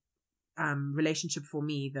damaging relationship for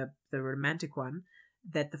me, the romantic one,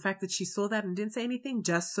 that the fact that she saw that and didn't say anything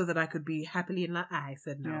just so that I could be happily in love, I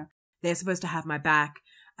said no. Yeah. They're supposed to have my back.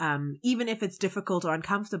 Even if it's difficult or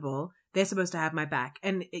uncomfortable, they're supposed to have my back.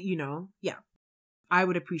 And, I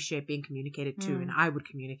would appreciate being communicated to, and I would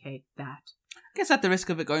communicate that. I guess at the risk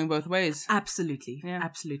of it going both ways. Absolutely. Yeah.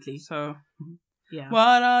 Absolutely. So, yeah.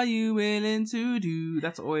 What are you willing to do?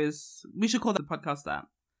 That's always, we should call the podcast that.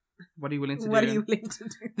 What are you willing to do? What are you willing to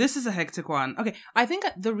do? This is a hectic one. Okay. I think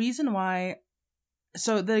the reason why,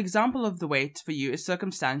 so the example of the weight for you is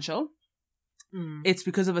circumstantial. It's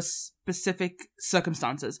because of a specific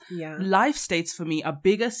circumstances. Yeah. Life states for me are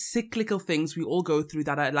bigger cyclical things we all go through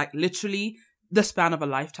that are like literally the span of a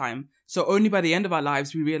lifetime. So only by the end of our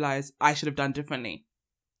lives, we realize I should have done differently.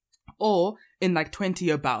 Or in like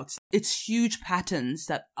 20-year bouts. It's huge patterns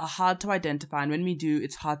that are hard to identify. And when we do,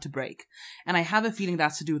 it's hard to break. And I have a feeling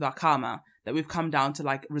that's to do with our karma that we've come down to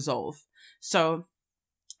like resolve. So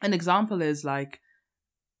an example is like,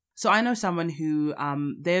 so I know someone who,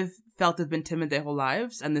 they've felt they've been timid their whole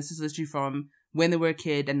lives. And this is literally from when they were a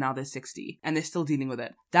kid and now they're 60 and they're still dealing with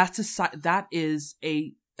it. That is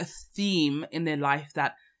a theme in their life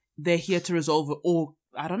that they're here to resolve or,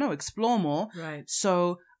 I don't know, explore more. Right.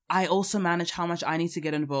 So I also manage how much I need to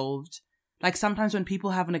get involved. Like sometimes when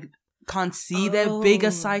people can't see their bigger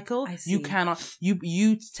cycle, you cannot,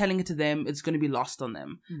 you telling it to them, it's going to be lost on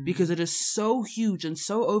them because it is so huge and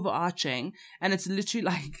so overarching. And it's literally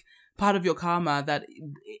like part of your karma that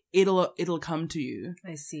it'll come to you.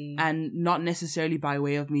 I see. And not necessarily by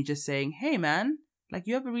way of me just saying, hey man, like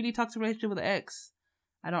you have a really toxic relationship with an ex.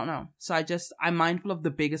 I don't know. So I'm mindful of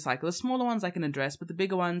the bigger cycle. The smaller ones I can address, but the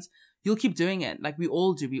bigger ones, you'll keep doing it. Like we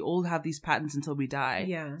all do. We all have these patterns until we die.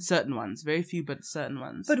 Yeah. Certain ones. Very few, but certain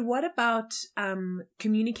ones. But what about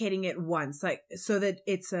communicating it once? Like, so that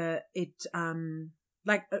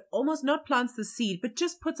almost not plants the seed, but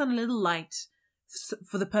just puts on a little light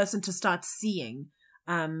for the person to start seeing.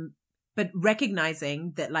 But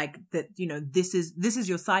recognizing that this is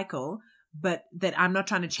your cycle, but that I'm not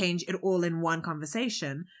trying to change it all in one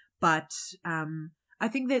conversation. But I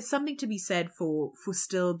think there's something to be said for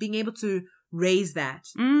still being able to raise that,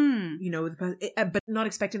 but not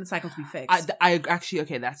expecting the cycle to be fixed. I actually,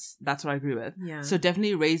 okay, that's what I agree with. Yeah. So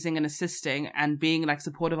definitely raising and assisting and being like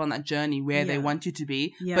supportive on that journey where they want you to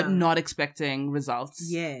be, but not expecting results.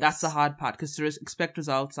 Yes. That's the hard part because to expect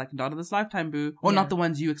results, like not in this lifetime, boo, or not the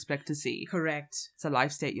ones you expect to see. Correct. It's a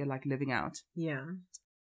life state you're like living out. Yeah.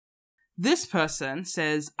 This person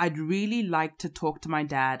says, I'd really like to talk to my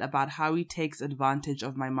dad about how he takes advantage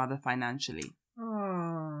of my mother financially.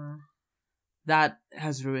 Oh. That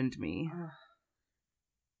has ruined me.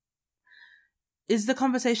 Is the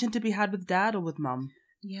conversation to be had with dad or with mum?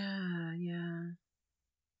 Yeah.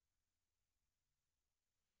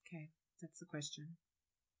 Okay, that's the question.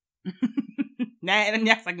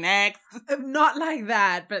 Next. Not like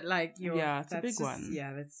that, but like it's a big one.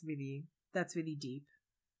 Yeah, that's really deep.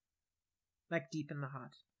 Like deep in the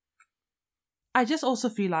heart. I just also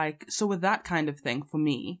feel like, so with that kind of thing, for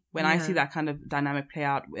me, when I see that kind of dynamic play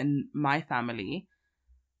out in my family,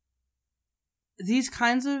 these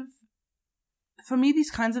kinds of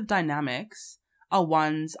dynamics are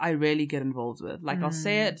ones I rarely get involved with. Like I'll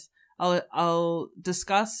say it, I'll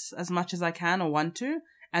discuss as much as I can or want to,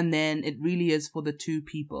 and then it really is for the two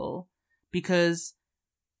people because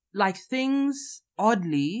like things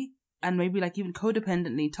oddly and maybe like even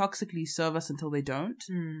codependently, toxically serve us until they don't.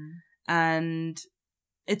 And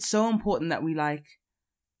it's so important that we like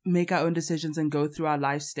make our own decisions and go through our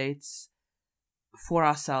life states for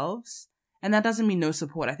ourselves. And that doesn't mean no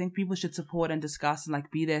support. I think people should support and discuss and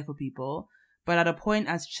like be there for people. But at a point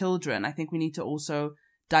as children, I think we need to also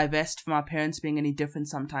divest from our parents being any different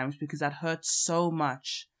sometimes, because that hurts so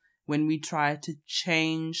much when we try to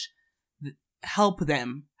change, help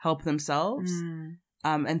themselves,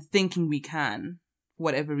 and thinking we can for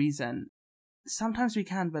whatever reason. Sometimes we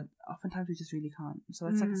can, but oftentimes we just really can't. So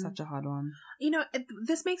it's like such a hard one. You know,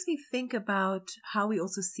 this makes me think about how we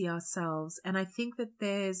also see ourselves. And I think that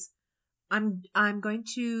I'm going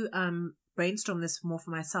to brainstorm this more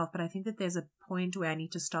for myself, but I think that there's a point where I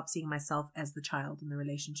need to stop seeing myself as the child in the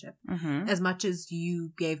relationship. As much as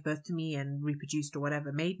you gave birth to me and reproduced or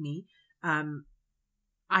whatever made me,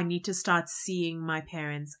 I need to start seeing my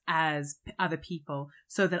parents as other people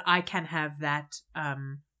so that I can have that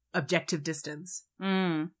objective distance.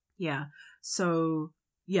 Yeah. So,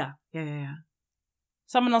 yeah.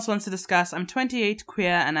 Someone else wants to discuss, I'm 28,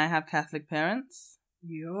 queer, and I have Catholic parents.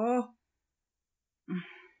 Yeah.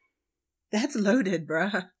 That's loaded,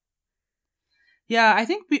 bruh. Yeah, I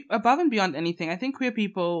think above and beyond anything, I think queer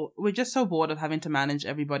people, we're just so bored of having to manage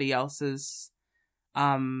everybody else's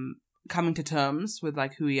coming to terms with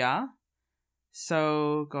like who we are.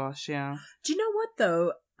 So, gosh, yeah. Do you know what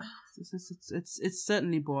though? It's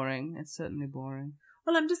certainly boring. It's certainly boring.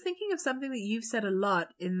 Well, I'm just thinking of something that you've said a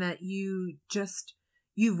lot in that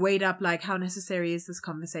you've weighed up like how necessary is this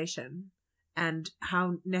conversation and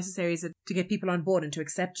how necessary is it to get people on board and to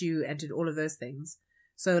accept you and to all of those things.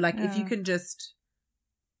 So like if you can just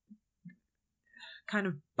kind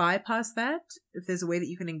of bypass that, if there's a way that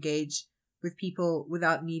you can engage with people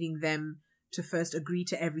without needing them to first agree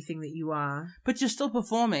to everything that you are. But you're still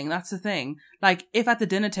performing. That's the thing. Like, if at the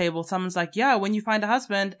dinner table, someone's like, yeah, when you find a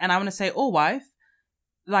husband, and I want to say, oh, wife,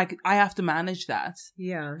 like, I have to manage that.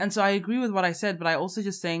 Yeah. And so I agree with what I said, but I also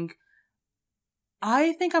just think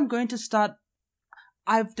I'm going to start,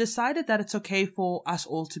 I've decided that it's okay for us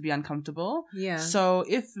all to be uncomfortable. Yeah. So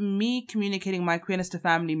if me communicating my queerness to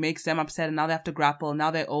family makes them upset and now they have to grapple,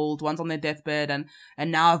 now they're old, one's on their deathbed,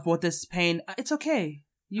 and now I've brought this pain, it's okay.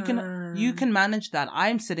 You can manage that.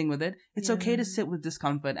 I'm sitting with it. It's okay to sit with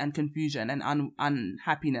discomfort and confusion and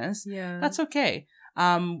unhappiness. Yeah. That's okay.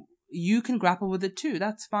 You can grapple with it too.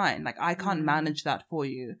 That's fine. Like, I can't manage that for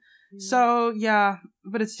you. So, yeah,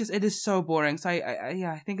 but it is so boring. So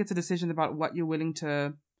I think it's a decision about what you're willing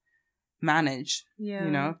to manage. Yeah.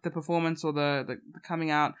 You know, the performance or the coming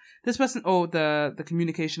out. This person, or the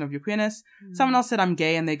communication of your queerness. Someone else said I'm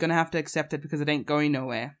gay and they're going to have to accept it because it ain't going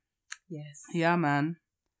nowhere. Yes. Yeah, man.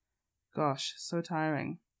 Gosh, so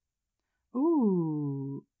tiring.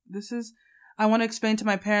 Ooh, I want to explain to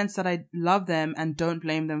my parents that I love them and don't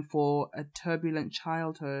blame them for a turbulent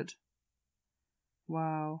childhood.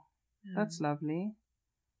 Wow, that's lovely.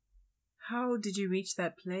 How did you reach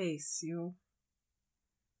that place?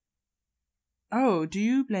 Oh, do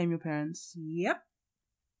you blame your parents? Yep.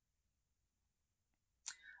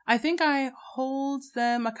 I think I hold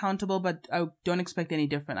them accountable, but I don't expect any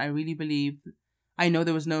different. I really believe, I know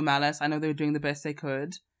there was no malice. I know they were doing the best they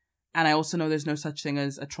could. And I also know there's no such thing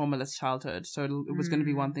as a traumaless childhood. So it was going to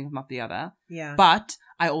be one thing, if not the other. Yeah. But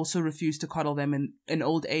I also refuse to coddle them in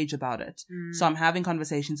old age about it. So I'm having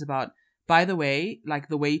conversations about, by the way, like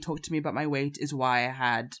the way you talked to me about my weight is why I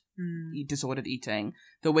had disordered eating.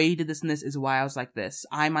 The way you did this and this is why I was like this.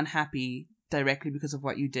 I'm unhappy directly because of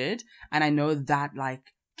what you did. And I know that like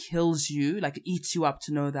kills you, like eats you up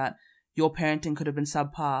to know that your parenting could have been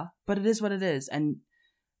subpar, but it is what it is. And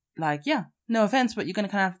like, yeah, no offense, but you're going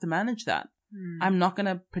to kind of have to manage that. I'm not going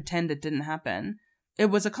to pretend it didn't happen. It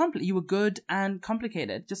was you were good and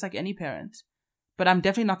complicated, just like any parent. But I'm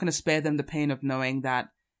definitely not going to spare them the pain of knowing that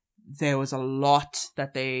there was a lot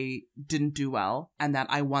that they didn't do well and that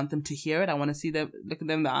I want them to hear it. I want to see them, look at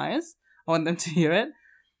them in the eyes. I want them to hear it.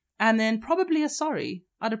 And then probably a sorry.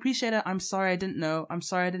 I'd appreciate it. I'm sorry I didn't know. I'm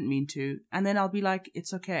sorry I didn't mean to. And then I'll be like,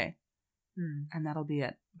 it's okay. And that'll be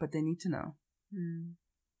it. But they need to know.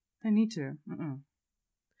 They need to.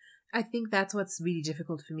 I think that's what's really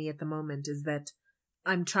difficult for me at the moment is that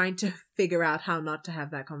I'm trying to figure out how not to have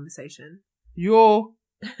that conversation. Yeah.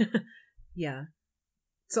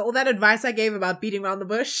 So all that advice I gave about beating around the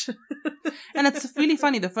bush. And it's really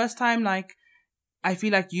funny. The first time, like, I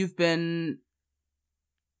feel like you've been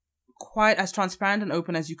quite as transparent and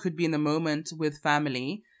open as you could be in the moment with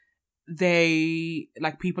family.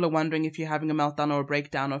 people are wondering if you're having a meltdown or a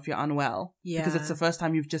breakdown or if you're unwell. Yeah. Because it's the first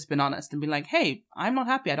time you've just been honest and been like, hey, I'm not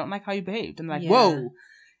happy. I don't like how you behaved. And like, Yeah. whoa,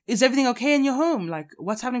 is everything okay in your home? Like,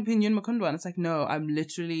 what's happening between you and Mukundwa? And it's like, no,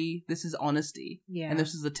 this is honesty. Yeah. And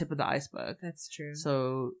this is the tip of the iceberg. That's true.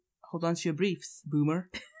 So hold on to your briefs, boomer.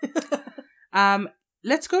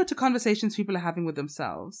 Let's go to conversations people are having with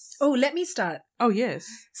themselves. Oh, let me start. Oh, yes.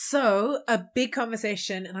 So a big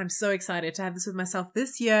conversation, and I'm so excited to have this with myself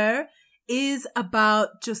this year, is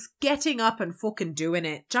about just getting up and fucking doing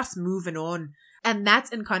it, just moving on. And that's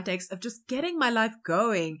in context of just getting my life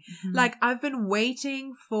going. Mm-hmm. Like, I've been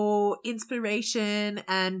waiting for inspiration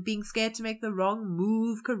and being scared to make the wrong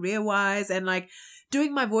move career-wise and like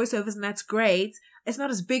doing my voiceovers, and that's great. It's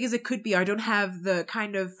not as big as it could be. I don't have the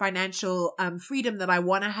kind of financial freedom that I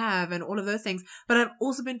want to have and all of those things. But I've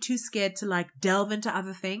also been too scared to like delve into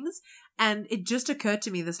other things. And it just occurred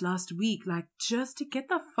to me this last week, like, just to get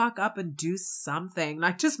the fuck up and do something.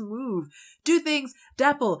 Like, just move, do things,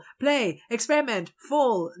 dapple, play, experiment,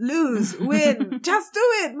 fall, lose, win. Just do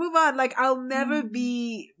it. Move on. Like, I'll never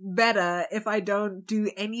be better if I don't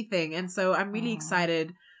do anything. And so I'm really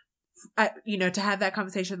excited, to have that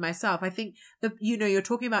conversation with myself. I think that, you're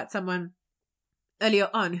talking about someone earlier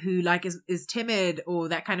on who like is timid or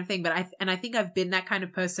that kind of thing. But I think I've been that kind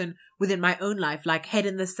of person within my own life, like head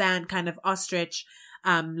in the sand kind of ostrich,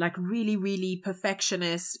 like really, really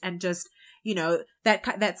perfectionist, and just,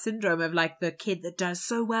 that syndrome of like the kid that does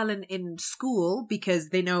so well in school because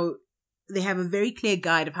they know they have a very clear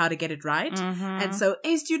guide of how to get it right. Mm-hmm. And so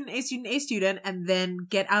A student, and then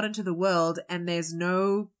get out into the world and there's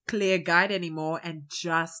no clear guide anymore and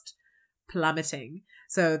just plummeting.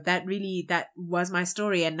 So that was my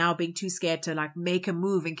story. And now being too scared to like make a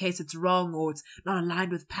move in case it's wrong or it's not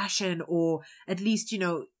aligned with passion, or at least,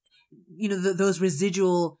 those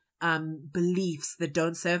residual beliefs that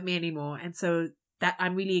don't serve me anymore. And so that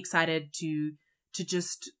I'm really excited to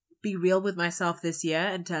just be real with myself this year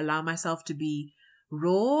and to allow myself to be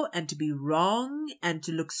raw and to be wrong and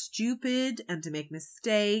to look stupid and to make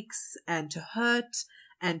mistakes and to hurt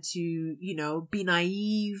and to, be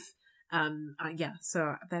naive.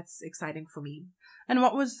 So that's exciting for me. And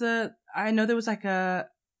what was I know there was like a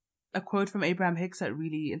quote from Abraham Hicks that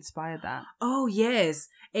really inspired that. Oh, yes.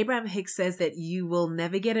 Abraham Hicks says that you will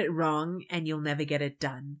never get it wrong and you'll never get it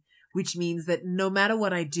done, which means that no matter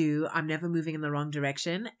what I do, I'm never moving in the wrong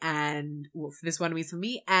direction. And this one means for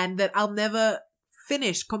me, and that I'll never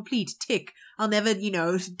complete, tick. I'll never,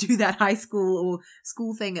 do that high school or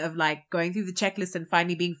school thing of like going through the checklist and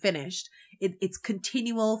finally being finished. It's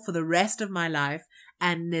continual for the rest of my life,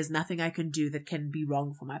 and there's nothing I can do that can be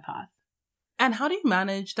wrong for my path. And how do you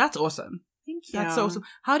manage? That's awesome. Thank you. That's awesome.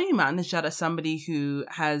 How do you manage that as somebody who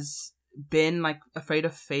has been like afraid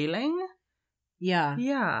of failing? Yeah.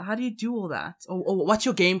 Yeah. How do you do all that? Or what's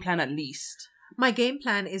your game plan at least? My game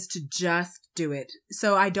plan is to just do it.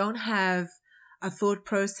 So I don't have a thought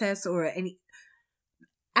process or any.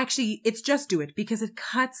 Actually, it's just do it, because it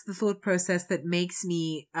cuts the thought process that makes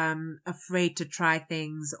me afraid to try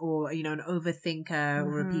things, or, an overthinker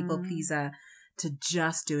or a people pleaser. To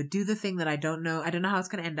just do it. Do the thing that I don't know. I don't know how it's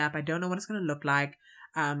going to end up. I don't know what it's going to look like.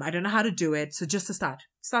 I don't know how to do it. So just to start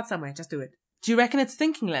somewhere. Just do it. Do you reckon it's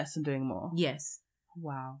thinking less and doing more? Yes.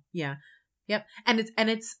 Wow. Yeah. Yep. And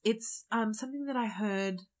it's something that I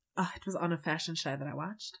heard. It was on a fashion show that I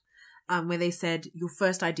watched, where they said your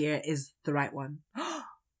first idea is the right one.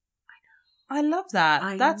 I love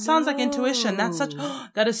that. That sounds like intuition. know.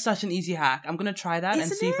 That is such an easy hack. I'm going to try that and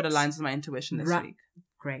Isn't see if it it? aligns with my intuition this week.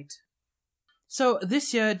 Great. So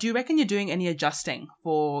this year, do you reckon you're doing any adjusting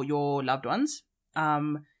for your loved ones?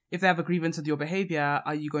 If they have a grievance with your behavior,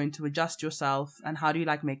 are you going to adjust yourself? And how do you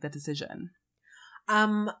make that decision?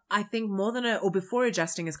 I think more than before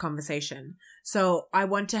adjusting is conversation. So I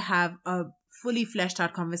want to have a fully fleshed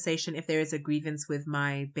out conversation if there is a grievance with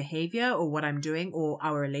my behavior or what I'm doing or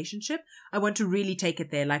our relationship. I want to really take it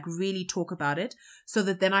there, really talk about it, so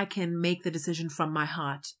that then I can make the decision from my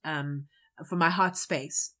heart, from my heart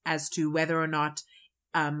space, as to whether or not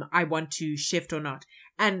I want to shift or not.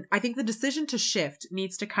 And I think the decision to shift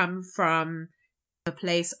needs to come from a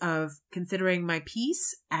place of considering my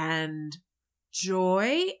peace and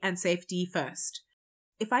joy and safety first.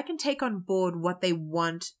 If I can take on board what they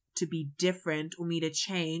want to be different or me to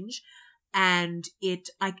change, and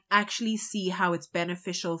I actually see how it's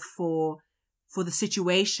beneficial for the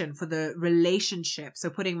situation, for the relationship, so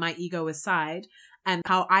putting my ego aside, and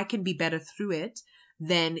how I can be better through it,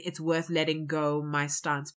 then it's worth letting go my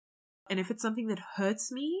stance. And if it's something that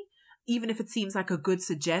hurts me, even if it seems like a good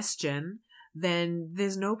suggestion, then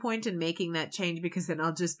there's no point in making that change, because then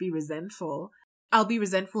I'll just be resentful. I'll be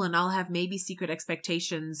resentful and I'll have maybe secret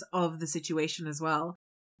expectations of the situation as well.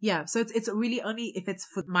 Yeah. So it's really only if it's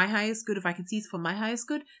for my highest good, if I can see it's for my highest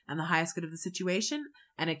good and the highest good of the situation,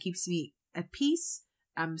 and it keeps me at peace,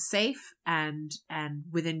 safe and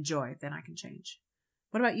within joy, then I can change.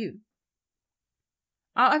 What about you?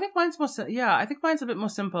 I think mine's I think mine's a bit more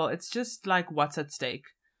simple. It's just like what's at stake.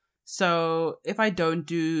 So if I don't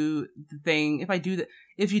do the thing,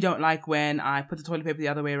 if you don't like when I put the toilet paper the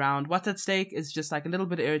other way around, what's at stake is just like a little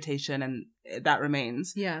bit of irritation, and that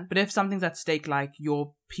remains. Yeah. But if something's at stake, like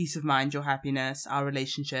your peace of mind, your happiness, our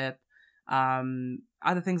relationship,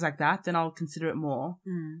 other things like that, then I'll consider it more.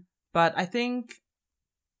 But I think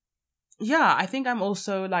I'm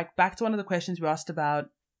also like back to one of the questions we asked about,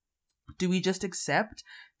 do we just accept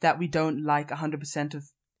that we don't like 100% of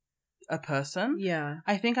a person? Yeah.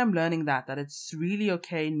 I think I'm learning that it's really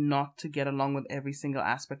okay not to get along with every single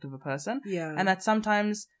aspect of a person. Yeah. And that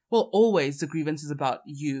sometimes, well, always the grievance is about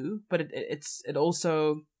you, but it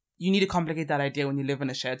also, you need to complicate that idea when you live in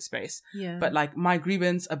a shared space. Yeah. But like my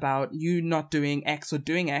grievance about you not doing X or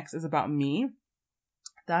doing X is about me.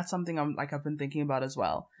 That's something I've been thinking about as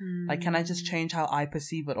well. Like, can I just change how I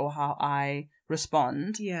perceive it or how I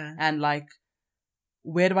respond? Yeah. And like,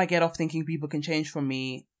 where do I get off thinking people can change for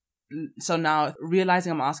me? So now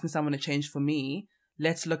realizing I'm asking someone to change for me,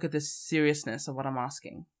 let's look at the seriousness of what I'm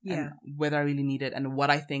asking. Yeah. And whether I really need it and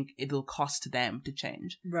what I think it'll cost them to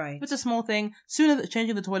change. Right. If it's a small thing, sooner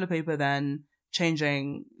changing the toilet paper than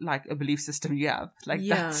changing like a belief system you have. Like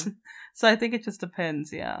that. So I think it just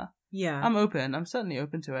depends. Yeah. Yeah. I'm certainly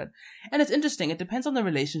open to it. And it's interesting. It depends on the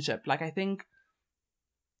relationship. Like, I think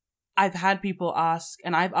I've had people ask,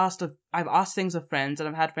 and I've asked things of friends, and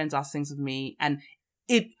I've had friends ask things of me, and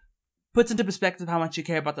it puts into perspective how much you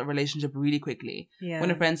care about the relationship really quickly. Yeah. When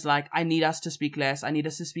a friend's like, I need us to speak less, I need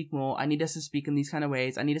us to speak more, I need us to speak in these kind of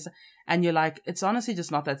ways, and you're like, it's honestly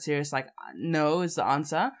just not that serious. Like, no is the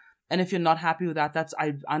answer. And if you're not happy with that,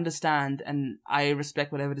 I understand and I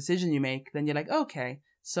respect whatever decision you make. Then you're like, okay,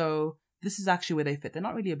 so this is actually where they fit. They're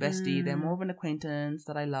not really a bestie. They're more of an acquaintance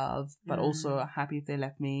that I love, but also happy if they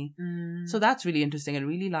left me. So that's really interesting. It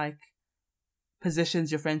really like positions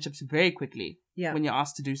your friendships very quickly when you're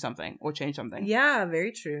asked to do something or change something. Yeah,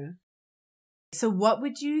 very true. So what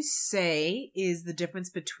would you say is the difference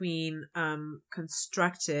between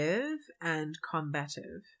constructive and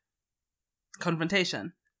combative?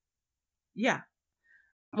 Confrontation. Yeah.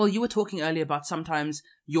 Well, you were talking earlier about sometimes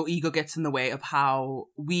your ego gets in the way of how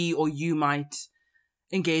we or you might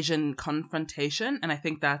engage in confrontation. And I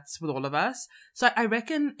think that's with all of us. So I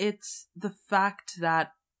reckon it's the fact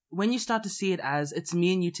that when you start to see it as it's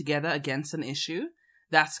me and you together against an issue,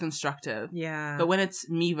 that's constructive. Yeah. But when it's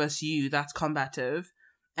me versus you, that's combative.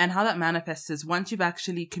 And how that manifests is once you've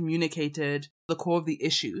actually communicated the core of the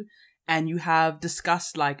issue, and you have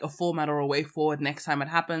discussed like a format or a way forward next time it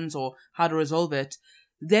happens or how to resolve it,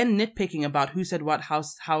 then nitpicking about who said what,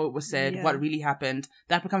 how it was said, what really happened,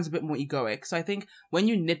 that becomes a bit more egoic. So I think when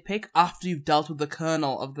you nitpick after you've dealt with the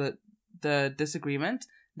kernel of the disagreement,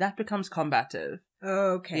 that becomes combative.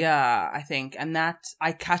 Oh, okay. Yeah, I think. And that,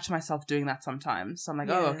 I catch myself doing that sometimes. So I'm like,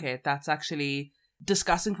 oh, okay, that's actually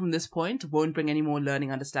discussing from this point won't bring any more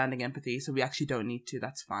learning, understanding, empathy. So we actually don't need to.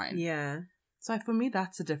 That's fine. Yeah. So for me,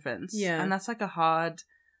 that's a difference. Yeah. And that's like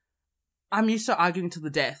I'm used to arguing to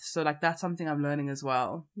the death. So like that's something I'm learning as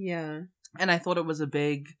well. Yeah. And I thought it was a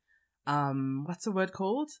big, what's the word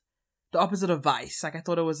called? The opposite of vice. Like I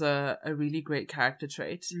thought it was a really great character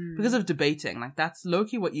trait because of debating. Like that's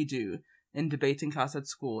low-key what you do in debating class at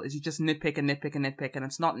school is you just nitpick and nitpick and nitpick and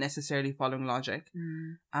it's not necessarily following logic.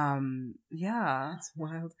 Yeah. That's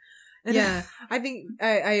wild. Yeah, I think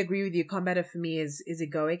I agree with you. Combative for me is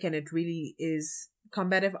egoic, and it really is.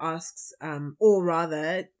 Combative asks, or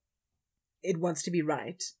rather, it wants to be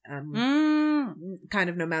right, kind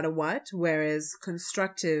of no matter what. Whereas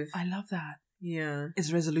constructive, I love that. Yeah,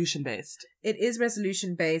 is resolution based. It is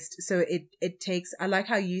resolution based. So it takes. I like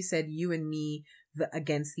how you said you and me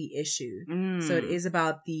against the issue. So it is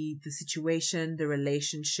about the situation, the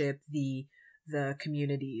relationship, the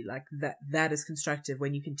community, like that is constructive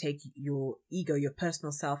when you can take your ego, your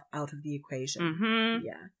personal self out of the equation.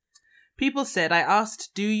 Yeah. People said,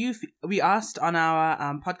 we asked on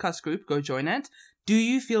our podcast group, go join it. Do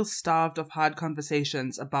you feel starved of hard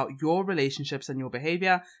conversations about your relationships and your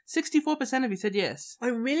behavior? 64% of you said yes.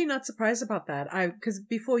 I'm really not surprised about that. Because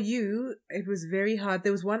before you, it was very hard.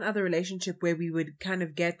 There was one other relationship where we would kind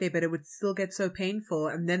of get there, but it would still get so painful.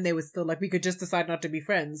 And then there was still like, we could just decide not to be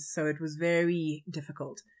friends. So it was very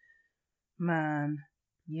difficult. Man.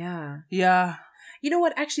 Yeah. Yeah. You know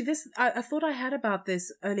what? Actually, I thought I had about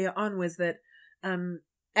this earlier on was that,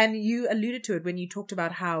 And you alluded to it when you talked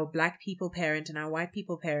about how Black people parent and how white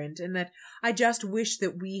people parent, and that I just wish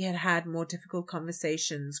that we had had more difficult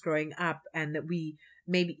conversations growing up, and that we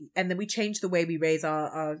changed the way we raise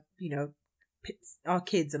our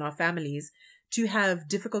kids and our families to have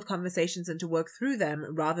difficult conversations and to work through them,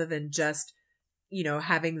 rather than just,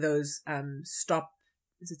 having those stop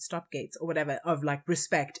gates or whatever of like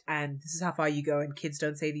respect, and this is how far you go, and kids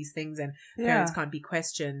don't say these things, and parents can't be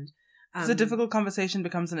questioned. The difficult conversation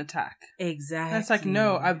becomes an attack. Exactly. And it's like,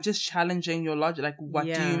 no, I'm just challenging your logic. Like, what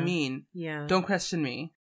do you mean? Yeah. Don't question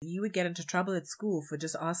me. You would get into trouble at school for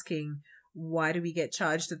just asking, why do we get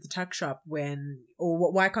charged at the tuck shop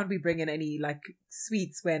why can't we bring in any like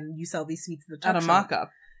sweets when you sell these sweets at the tuck shop? At a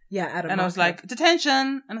markup. Yeah, at a markup. And I was like,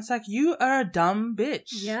 detention. And it's like, you are a dumb bitch.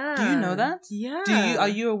 Yeah. Do you know that? Yeah. Are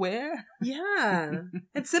you aware? Yeah.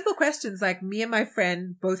 It's simple questions like, me and my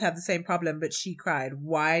friend both have the same problem, but she cried.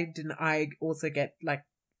 Why didn't I also get like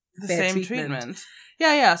the same treatment?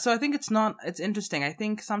 Yeah. So I think it's interesting. I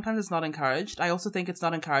think sometimes it's not encouraged. I also think it's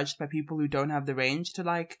not encouraged by people who don't have the range to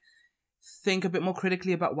like think a bit more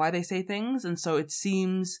critically about why they say things. And so it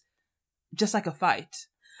seems just like a fight.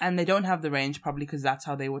 And they don't have the range probably because that's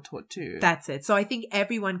how they were taught too. That's it. So I think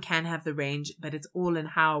everyone can have the range, but it's all in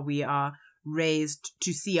how we are raised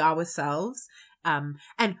to see ourselves. And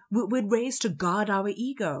we're raised to guard our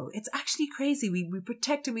ego. It's actually crazy. We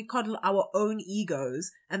protect and we coddle our own egos.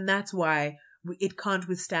 And that's why it can't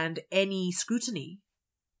withstand any scrutiny.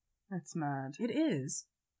 That's mad. It is.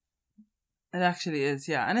 It actually is,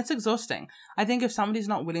 yeah. And it's exhausting. I think if somebody's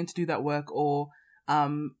not willing to do that work or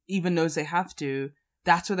even knows they have to,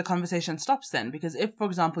 that's where the conversation stops then. Because if, for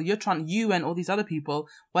example, you and all these other people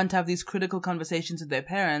want to have these critical conversations with their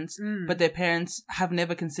parents, but their parents have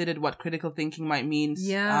never considered what critical thinking might mean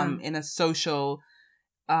in a social,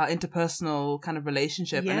 interpersonal kind of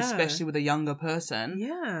relationship, and especially with a younger person,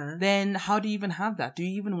 then how do you even have that? Do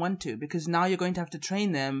you even want to? Because now you're going to have to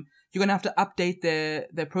train them. You're going to have to update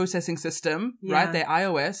their processing system, right? Their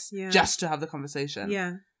iOS, just to have the conversation.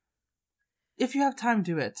 Yeah. If you have time,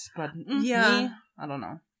 do it. But me, I don't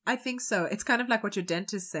know. I think so. It's kind of like what your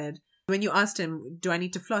dentist said. When you asked him, do I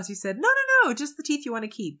need to floss? He said, no, just the teeth you want to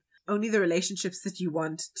keep. Only the relationships that you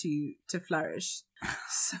want to flourish.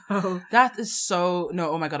 So that is oh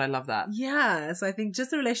my God, I love that. Yeah. So I think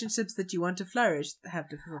just the relationships that you want to flourish have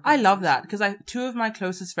different. I love that because two of my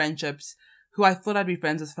closest friendships who I thought I'd be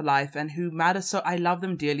friends with for life and who matter I love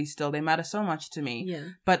them dearly still. They matter so much to me. Yeah.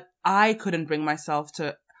 But I couldn't bring myself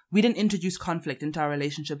to. We didn't introduce conflict into our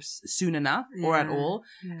relationships soon enough or at all.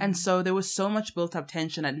 Yeah. And so there was so much built up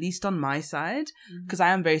tension, at least on my side, because I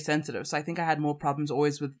am very sensitive. So I think I had more problems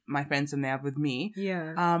always with my friends than they have with me.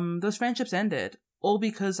 Yeah. Those friendships ended all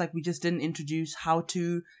because like we just didn't introduce how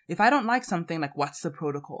to, if I don't like something, like what's the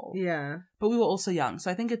protocol? Yeah. But we were also young.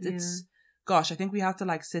 So I think it's gosh, I think we have to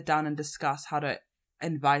like sit down and discuss how to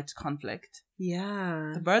invite conflict.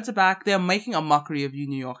 Yeah. The birds are back. They're making a mockery of you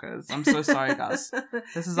New Yorkers. I'm so sorry, guys.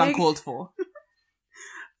 This is uncalled for.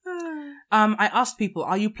 I asked people,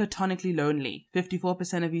 are you platonically lonely?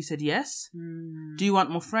 54% of you said yes. Do you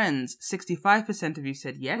want more friends? 65% of you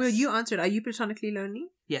said yes. Well, you answered, are you platonically lonely?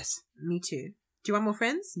 Yes. Me too. Do you want more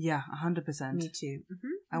friends? Yeah, 100%. Me too.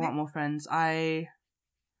 I want more friends.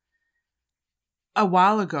 A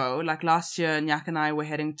while ago, like last year, Nyak and I were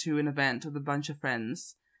heading to an event with a bunch of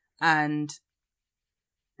friends, and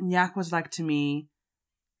Nyak was like to me,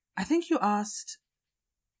 I think you asked,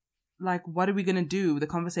 like, what are we going to do? The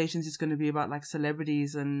conversations is going to be about, like,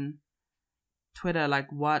 celebrities and Twitter,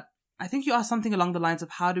 like, what? I think you asked something along the lines of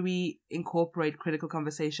how do we incorporate critical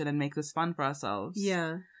conversation and make this fun for ourselves?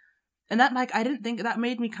 Yeah. And that, like, I didn't think, that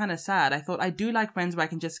made me kind of sad. I thought I do like friends where I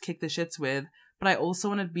can just kick the shits with, but I also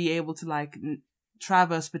want to be able to, like,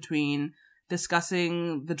 traverse between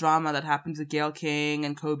discussing the drama that happens with Gayle King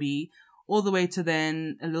and Kobe, all the way to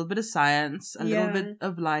then a little bit of science, a little bit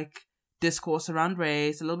of like discourse around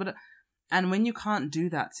race, a little bit of, and when you can't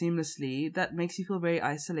do that seamlessly, that makes you feel very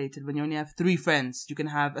isolated. When you only have 3 friends you can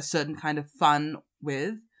have a certain kind of fun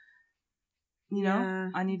with, you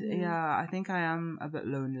know? I think I am a bit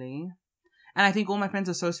lonely. And I think all my friends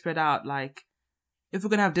are so spread out, like, if we're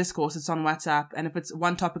going to have discourse, it's on WhatsApp, and if it's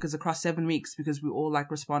one topic is across 7 weeks because we all like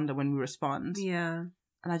respond when we respond. Yeah.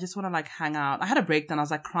 And I just want to like hang out. I had a breakdown. I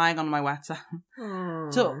was like crying on my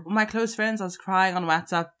WhatsApp. So my close friends, I was crying on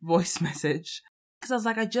WhatsApp voice message. Because I was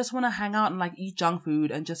like, I just want to hang out and like eat junk food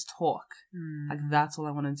and just talk. Like that's all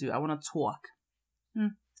I want to do. I want to talk.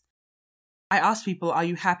 I asked people, are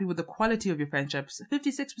you happy with the quality of your friendships?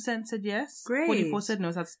 56% said yes. Great. 44 said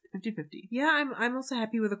no. So that's 50-50. Yeah, I'm also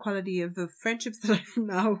happy with the quality of the friendships that I've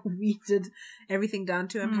now weeded everything down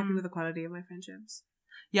to. I'm happy with the quality of my friendships.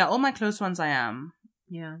 Yeah, all my close ones I am.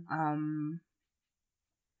 Yeah.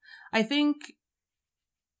 I think...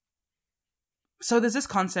 So there's this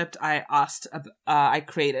concept I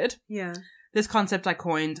created. Yeah. This concept I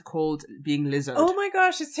coined called being Lizzoed. Oh my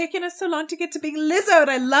gosh, it's taken us so long to get to being Lizzoed.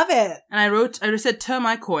 I love it. And I said term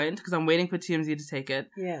I coined because I'm waiting for TMZ to take it.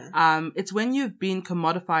 Yeah. It's when you've been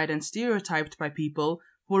commodified and stereotyped by people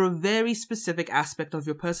for a very specific aspect of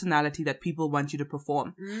your personality that people want you to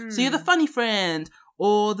perform. So you're the funny friend,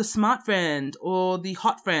 or the smart friend, or the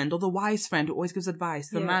hot friend, or the wise friend who always gives advice,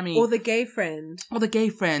 the mammy. Or the gay friend. Or the gay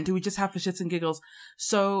friend who we just have for shits and giggles.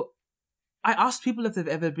 So I asked people if they've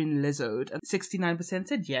ever been Lizzoed, and 69%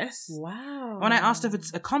 said yes. Wow. When I asked if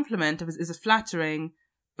it's a compliment, is it flattering,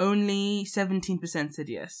 only 17% said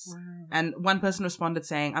yes. Wow. And one person responded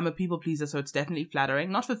saying, I'm a people pleaser, so it's definitely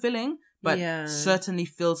flattering. Not fulfilling, but certainly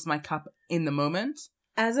fills my cup in the moment.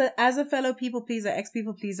 As a fellow people pleaser,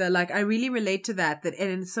 ex-people pleaser, like, I really relate to that,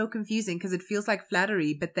 and it's so confusing because it feels like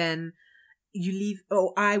flattery, but then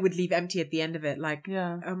I would leave empty at the end of it, like,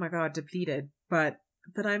 oh my God, depleted. But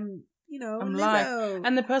I'm, I'm Lizzo. like,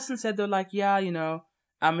 and the person said, they're like,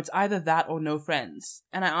 it's either that or no friends.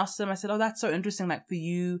 And I asked them, I said, oh, that's so interesting. Like, for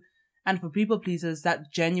you and for people pleasers,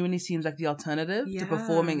 that genuinely seems like the alternative to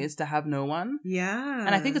performing is to have no one. Yeah.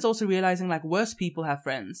 And I think it's also realizing, like, worse people have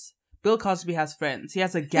friends. Bill Cosby has friends. He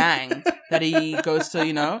has a gang that he goes to,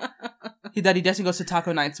 that he definitely goes to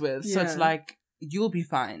taco nights with. So it's like, you'll be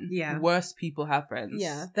fine. Yeah. Worse people have friends.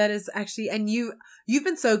 Yeah, that is actually, and you've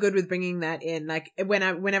been so good with bringing that in. Like,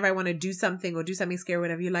 whenever I want to do something or do something scary or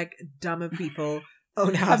whatever, you're like, dumber people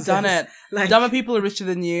own houses. I've done it. Like, dumber people are richer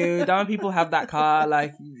than you. Dumber people have that car.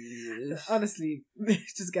 Like, honestly,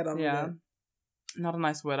 just get on with it. Not a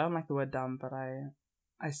nice word. I don't like the word dumb, but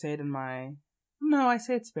I say it in my... No, I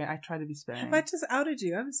say it sparing. I try to be sparing. Have I just outed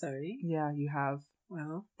you? I'm sorry. Yeah, you have.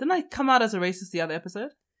 Well. Didn't I come out as a racist the other episode?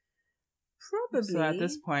 Probably. So at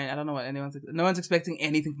this point, I don't know what no one's expecting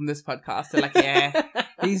anything from this podcast. They're like, yeah,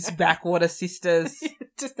 these backwater sisters.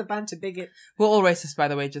 Just a bunch of bigots. We're all racist, by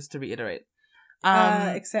the way, just to reiterate.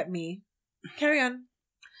 Except me. Carry on.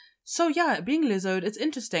 So yeah, being Lizzoed, it's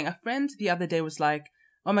interesting. A friend the other day was like,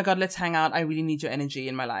 oh my God, let's hang out. I really need your energy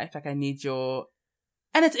in my life. Like, I need your...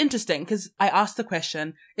 And it's interesting because I asked the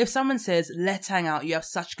question, if someone says, let's hang out, you have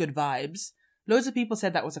such good vibes, loads of people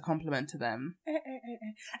said that was a compliment to them.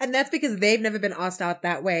 And that's because they've never been asked out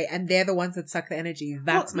that way, and they're the ones that suck the energy.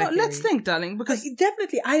 That's my theory. Let's think, darling, because...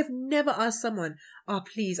 Definitely, I have never asked someone, oh,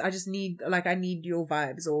 please, I need your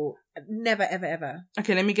vibes, or never, ever, ever.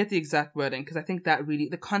 Okay, let me get the exact wording, because I think that really,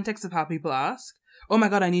 the context of how people ask, oh my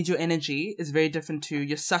God, I need your energy, is very different to,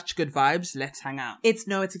 you're such good vibes, let's hang out. It's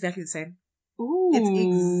exactly the same. Ooh. It's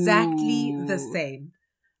exactly the same.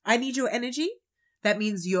 I need your energy. That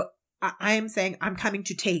means I am saying I'm coming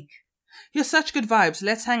to take. You're such good vibes.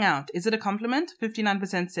 Let's hang out. Is it a compliment?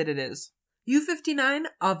 59% said it is. You 59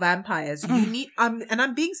 are vampires. You need, and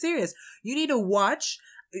I'm being serious. You need to watch,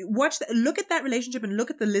 look at that relationship and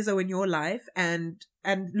look at the Lizzo in your life and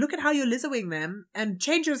look at how you're Lizzoing them and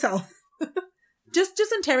change yourself. Just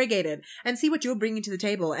interrogate it and see what you're bringing to the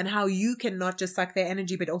table and how you can not just suck their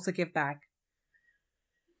energy but also give back.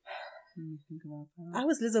 Let me think about that. I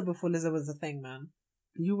was Lizzo before Lizzo was a thing, man.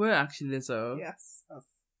 You were actually Lizzo. Yes.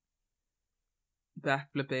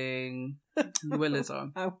 Backflipping. You were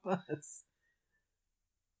Lizzo. I was.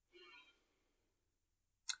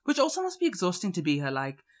 Which also must be exhausting to be her.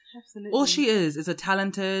 Like, absolutely. All she is a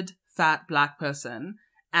talented, fat, black person.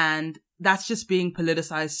 And that's just being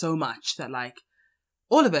politicized so much that, like,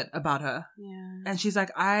 all of it about her. Yeah. And she's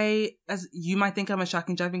like, as you might think I'm a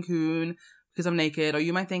shocking jiving coon because I'm naked, or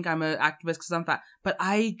you might think I'm an activist because I'm fat, but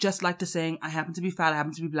I just like to sing, I happen to be fat, I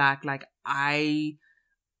happen to be black, like, and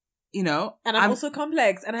I'm also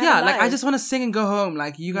complex, and I have a life. I just want to sing and go home.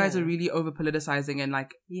 Like, you guys are really over politicizing and,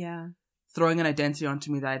 like, throwing an identity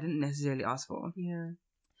onto me that I didn't necessarily ask for. Yeah.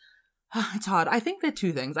 It's hard. I think there are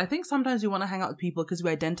two things. I think sometimes we want to hang out with people because we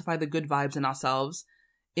identify the good vibes in ourselves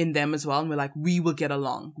in them as well, and we're like, we will get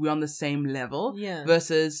along, we're on the same level,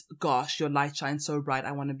 versus, gosh, your light shines so bright,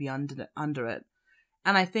 I want to be under it.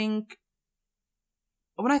 And I think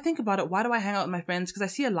when I think about it, why do I hang out with my friends? Because I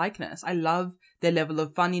see a likeness. I love their level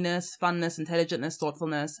of funness, intelligentness,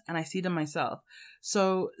 thoughtfulness, and I see them myself.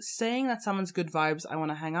 So saying that someone's good vibes, I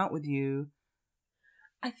want to hang out with you,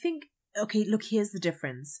 I think, okay, look, here's the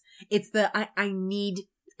difference. It's the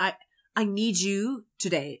I need you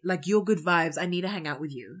today. Like, your good vibes, I need to hang out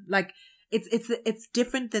with you. Like, it's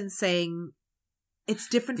different than saying, It's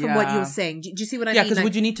different from what you're saying. Do you see what I mean? Yeah, because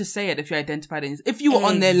would you need to say it if you identified it? If you were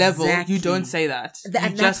on their level, you don't say that.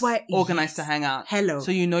 And that's why organize to hang out. Hello.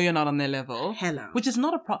 So you know you're not on their level. Hello. Which is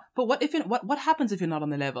not a problem. But what happens if you're not on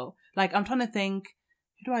their level? Like, I'm trying to think,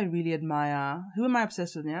 who do I really admire? Who am I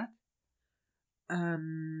obsessed with, yeah?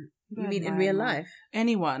 You mean in real life?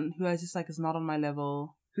 Anyone who is just like is not on my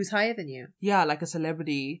level. Who's higher than you? Yeah, like a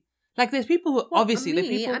celebrity. Like there's people who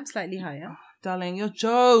obviously I'm slightly higher. Oh, darling, your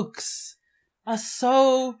jokes are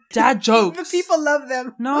so dad jokes. The people love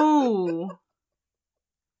them. No.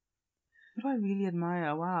 Who do I really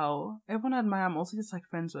admire? Wow. Everyone I admire I'm also just like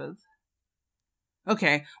friends with.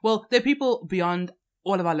 Okay. Well, there are people beyond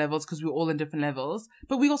all of our levels because we're all in different levels,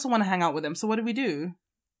 but we also want to hang out with them. So what do?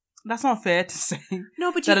 That's not fair to say.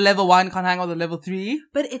 No, but that a level 1 can't hang out with a level 3.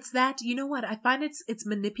 But it's that, you know what? I find it's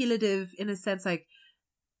manipulative in a sense. Like,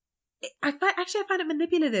 I find it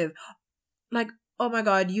manipulative. Like, oh my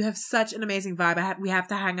God, you have such an amazing vibe. We have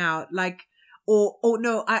to hang out. Like, or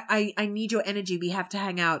no, I need your energy. We have to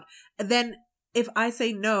hang out. Then if I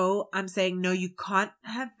say no, I'm saying no, you can't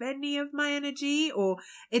have any of my energy. Or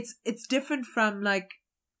it's different from like,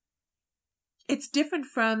 it's different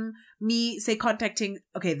from me, say, contacting,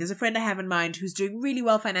 okay, there's a friend I have in mind who's doing really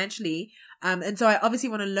well financially. And so I obviously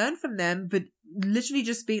want to learn from them, but literally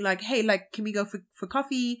just being like, hey, like, can we go for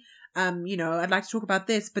coffee? I'd like to talk about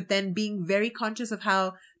this, but then being very conscious of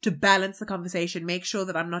how to balance the conversation, make sure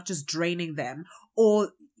that I'm not just draining them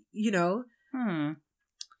or,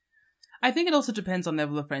 I think it also depends on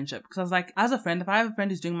level of friendship. Because I was like, as a friend, if I have a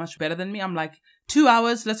friend who's doing much better than me, I'm like, 2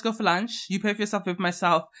 hours, let's go for lunch. You pay for yourself, pay for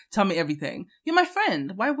myself. Tell me everything. You're my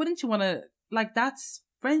friend. Why wouldn't you want to, like, that's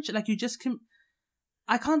friendship. Like, you just can,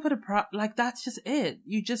 I can't put like, that's just it.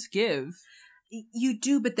 You just give. You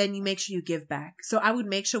do, but then you make sure you give back. So I would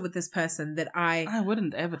make sure with this person that I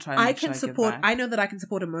wouldn't ever try. I can support. I know that I can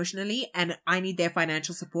support emotionally, and I need their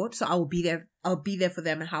financial support. So I will be there. I'll be there for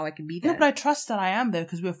them, and how I can be there. No, but I trust that I am there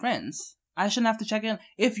because we're friends. I shouldn't have to check in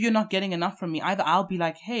if you're not getting enough from me. Either I'll be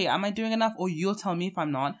like, "Hey, am I doing enough?" or you'll tell me if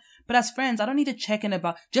I'm not. But as friends, I don't need to check in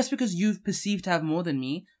about just because you've perceived to have more than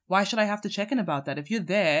me. Why should I have to check in about that? If you're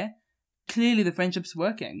there, clearly the friendship's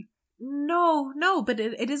working. No, but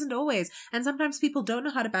it isn't always. And sometimes people don't know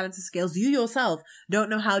how to balance the scales. You yourself don't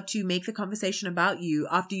know how to make the conversation about you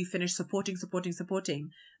after you finish supporting.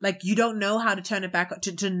 Like, you don't know how to turn it back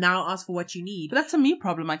to now ask for what you need. But that's a me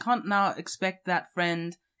problem. I can't now expect that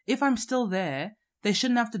friend, if I'm still there, they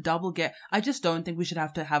shouldn't have to double get. I just don't think we should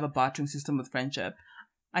have to have a bartering system with friendship.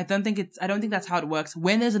 I don't think that's how it works.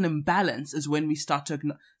 When there's an imbalance is when we start to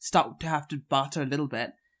have to barter a little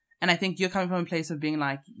bit. And I think you're coming from a place of being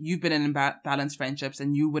like, you've been in balanced friendships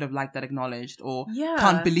and you would have liked that acknowledged, or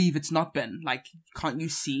can't believe it's not been. Like, can't you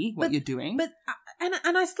see what you're doing? But,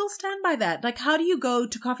 and I still stand by that. Like, how do you go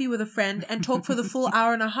to coffee with a friend and talk for the full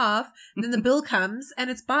hour and a half, and then the bill comes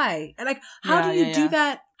and it's bye? And like, how do you do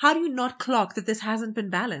that? How do you not clock that this hasn't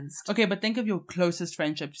been balanced? Okay, but think of your closest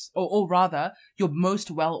friendships, or rather, your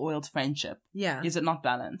most well-oiled friendship. Yeah. Is it not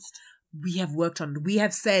balanced? We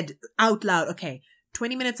have said out loud, okay,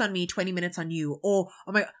 20 minutes on me, 20 minutes on you. Or,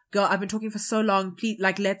 oh my God, I've been talking for so long. Please,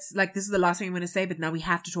 this is the last thing I'm going to say, but now we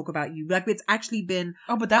have to talk about you. Like, it's actually been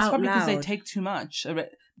but that's probably because they take too much.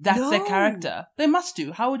 That's their character. They must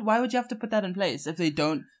do. Why would you have to put that in place if they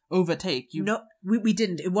don't overtake you? No, we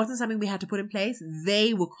didn't. It wasn't something we had to put in place.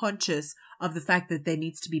 They were conscious of the fact that there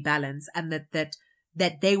needs to be balance, and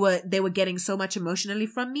that they were getting so much emotionally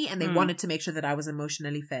from me, and they wanted to make sure that I was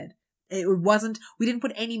emotionally fed. It wasn't, we didn't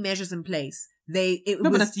put any measures in place.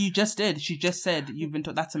 But you just did. She just said you've been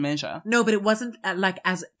told that's a measure. No, but it wasn't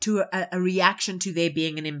as to a reaction to there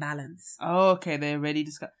being an imbalance. Oh, okay. They already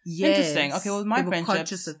discussed. Yes. Interesting. Okay, well, my friendships.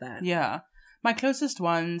 Conscious of that. Yeah. My closest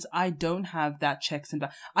ones, I don't have that checks and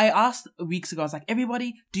I asked weeks ago, I was like,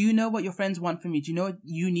 everybody, do you know what your friends want from you? Do you know what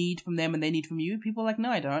you need from them and they need from you? People were like,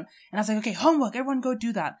 no, I don't. And I was like, okay, homework, everyone go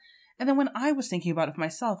do that. And then when I was thinking about it for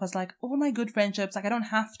myself, I was like, all my good friendships, like I don't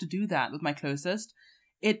have to do that with my closest.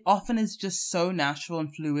 It often is just so natural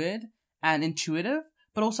and fluid and intuitive,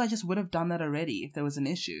 but also I just would have done that already if there was an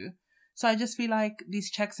issue. So I just feel like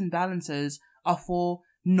these checks and balances are for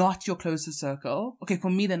not your closest circle. Okay,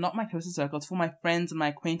 for me, they're not my closest circle. It's for my friends and my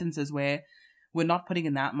acquaintances where we're not putting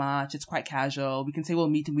in that much. It's quite casual. We can say we'll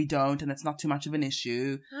meet and we don't, and it's not too much of an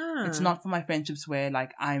issue. It's not for my friendships where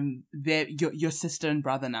like I'm your sister and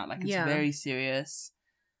brother now. Like it's very serious.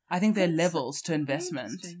 I think there are levels to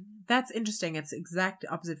investment. That's interesting. It's exact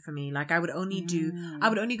opposite for me. Like I would only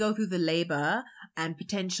go through the labor and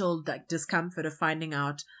potential like discomfort of finding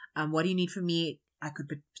out what do you need from me. I could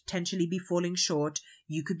potentially be falling short.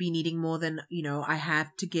 You could be needing more than I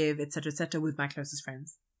have to give, etc., with my closest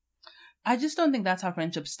friends. I just don't think that's how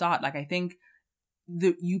friendships start. Like, I think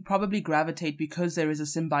you probably gravitate because there is a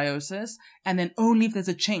symbiosis, and then only if there's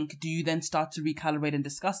a chink do you then start to recalibrate and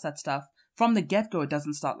discuss that stuff. From the get-go, it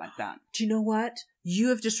doesn't start like that. Do you know what? You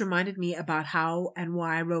have just reminded me about how and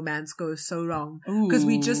why romance goes so wrong. Because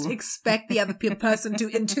we just expect the other person to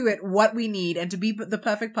intuit what we need and to be the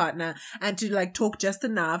perfect partner and to like talk just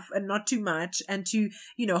enough and not too much and to,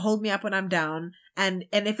 you know, hold me up when I'm down. And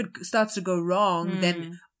if it starts to go wrong,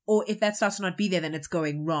 then, or if that starts to not be there, then it's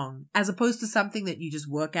going wrong. As opposed to something that you just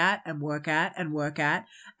work at and work at and work at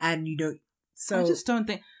and you don't. So I just don't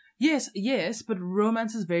think. Yes, but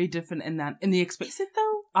romance is very different in that. Is it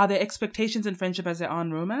though? Are there expectations in friendship as there are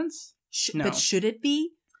in romance? No. But should it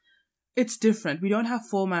be? It's different. We don't have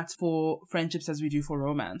formats for friendships as we do for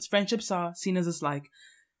romance. Friendships are seen as this like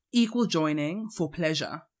equal joining for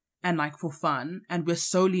pleasure and like for fun. And we're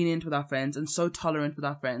so lenient with our friends and so tolerant with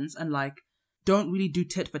our friends and like don't really do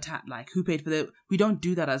tit for tat. Like who paid for we don't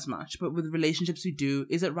do that as much. But with relationships we do.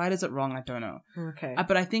 Is it right? Is it wrong? I don't know. Okay.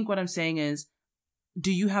 But I think what I'm saying is, do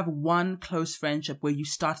you have one close friendship where you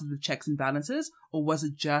started with checks and balances, or was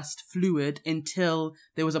it just fluid until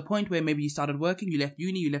there was a point where maybe you started working, you left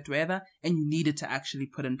uni, you left wherever, and you needed to actually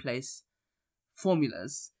put in place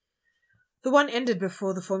formulas? The one ended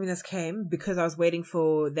before the formulas came because I was waiting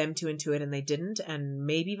for them to intuit and they didn't, and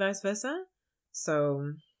maybe vice versa.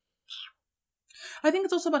 So I think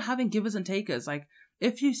it's also about having givers and takers. Like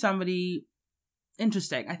if you're somebody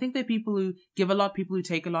interesting, I think there are people who give a lot, people who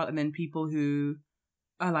take a lot, and then people who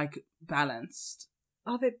are like balanced.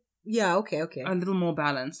 Are they? Yeah, okay. A little more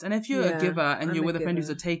balanced. And if you're a giver and you're with a friend who's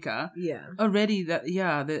a taker, already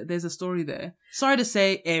there's a story there. Sorry to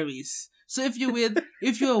say, Aries. So if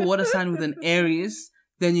you're a water sign with an Aries,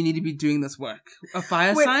 then you need to be doing this work. A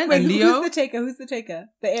fire sign, a Leo. Who's the taker?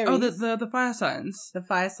 The Aries. Oh, the fire signs. The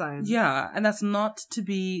fire signs. Yeah, and that's not to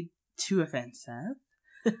be too offensive.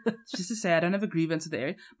 Just to say I don't have a grievance with the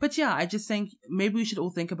area, but yeah, I just think maybe we should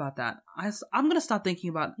all think about that. I'm gonna start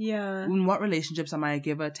thinking about in what relationships am I a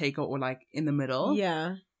giver, taker, or like in the middle,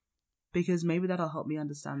 because maybe that'll help me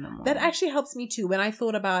understand them more. That actually helps me too. When I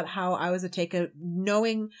thought about how I was a taker,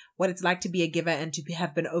 knowing what it's like to be a giver and to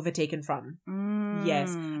have been overtaken from.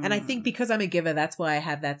 Yes, and I think because I'm a giver, that's why I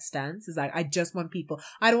have that stance. Is like I just want people.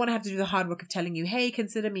 I don't want to have to do the hard work of telling you, hey,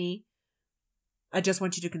 consider me. I just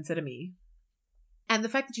want you to consider me. And the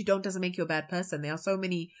fact that you don't doesn't make you a bad person. There are so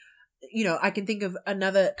many, you know, I can think of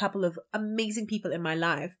another couple of amazing people in my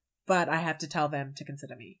life, but I have to tell them to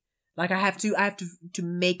consider me. Like I have to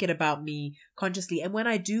make it about me consciously. And when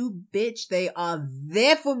I do, bitch, they are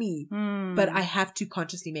there for me. But I have to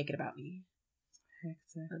consciously make it about me.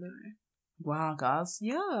 Hectic. I know. Wow, guys.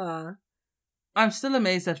 Yeah. I'm still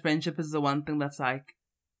amazed that friendship is the one thing that's like,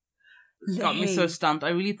 got me so stumped. I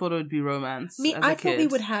really thought it would be romance. I thought we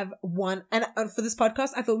would have one, and for this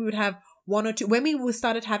podcast, I thought we would have one or two. When we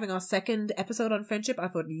started having our second episode on friendship, I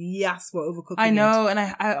thought, yes, we're overcooking I know, and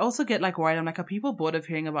I also get like worried. I'm like, are people bored of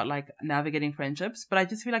hearing about like navigating friendships? But I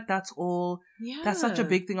just feel like that's such a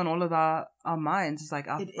big thing on all of our minds. It's like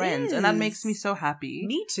our friends, and that makes me so happy.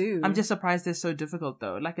 Me too. I'm just surprised they're so difficult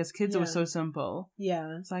though. Like as kids, it was so simple.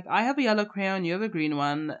 Yeah. It's like, I have a yellow crayon, you have a green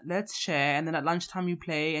one. Let's share, and then at lunchtime you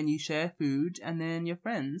play and you share food, and then you're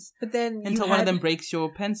friends. But then until one of them breaks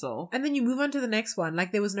your pencil, and then you move on to the next one.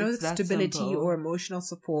 Like there was no stability or emotional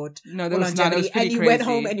support. No, there was not. It was pretty and you crazy. Went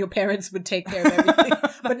home and your parents would take care of everything.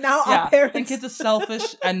 But now our parents, and kids are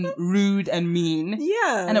selfish and rude and mean.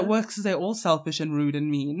 Yeah, and it works because they're all selfish and rude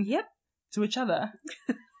and mean. Yep, to each other.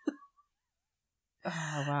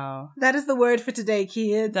 Oh wow, that is the word for today,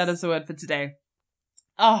 kids. That is the word for today.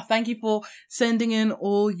 Oh, thank you for sending in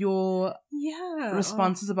all your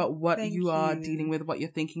responses about what you are dealing with, what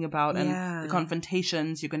you're thinking about, and the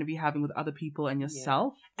confrontations you're going to be having with other people and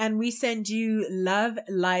yourself. And we send you love,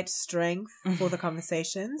 light, strength for the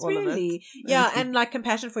conversations. Really. Yeah, and like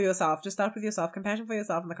compassion for yourself. Just start with yourself. Compassion for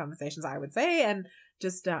yourself in the conversations, I would say. And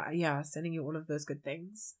just, sending you all of those good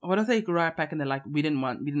things. What if they go right back and they're like, we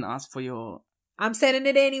didn't ask for your... I'm sending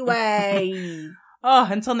it anyway. Oh,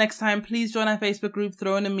 until next time, please join our Facebook group.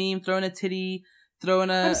 Throw in a meme, throw in a titty, throw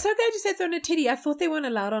in a... I'm so glad you said throw in a titty. I thought they weren't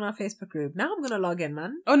allowed on our Facebook group. Now I'm going to log in,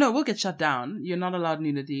 man. Oh, no, we'll get shut down. You're not allowed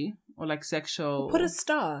nudity or like sexual... Put a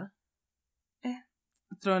star.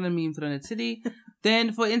 Throw in a meme, throw in a titty.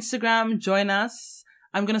 Then for Instagram, join us.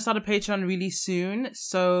 I'm going to start a Patreon really soon.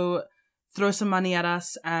 So throw some money at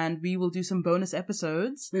us and we will do some bonus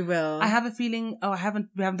episodes. We will. I have a feeling... we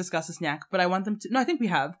haven't discussed this, Nyak, but I want them to... No, I think we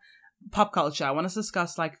have. pop culture. I want us to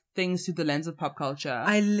discuss like things through the lens of pop culture.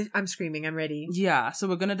 I'm screaming. I'm ready. Yeah, so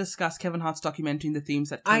we're going to discuss Kevin Hart's documentary and the themes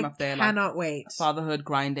that came up there. I cannot wait. Fatherhood,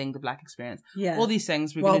 grinding, the Black experience. Yeah. All these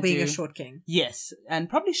things we're While going to do. being a short king. Yes, and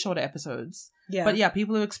probably shorter episodes. Yeah. But yeah,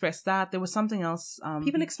 people who expressed that. There was something else.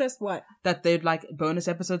 People expressed what? That they'd like bonus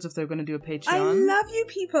episodes if they were going to do a Patreon. I love you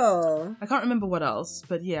people. I can't remember what else,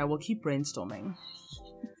 but yeah, we'll keep brainstorming.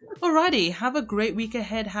 Alrighty, have a great week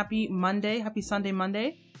ahead. Happy Monday. Happy Sunday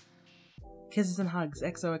Monday. Kisses and hugs.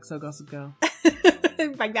 XOXO Gossip Girl.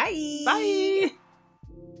 Bye-bye. Bye.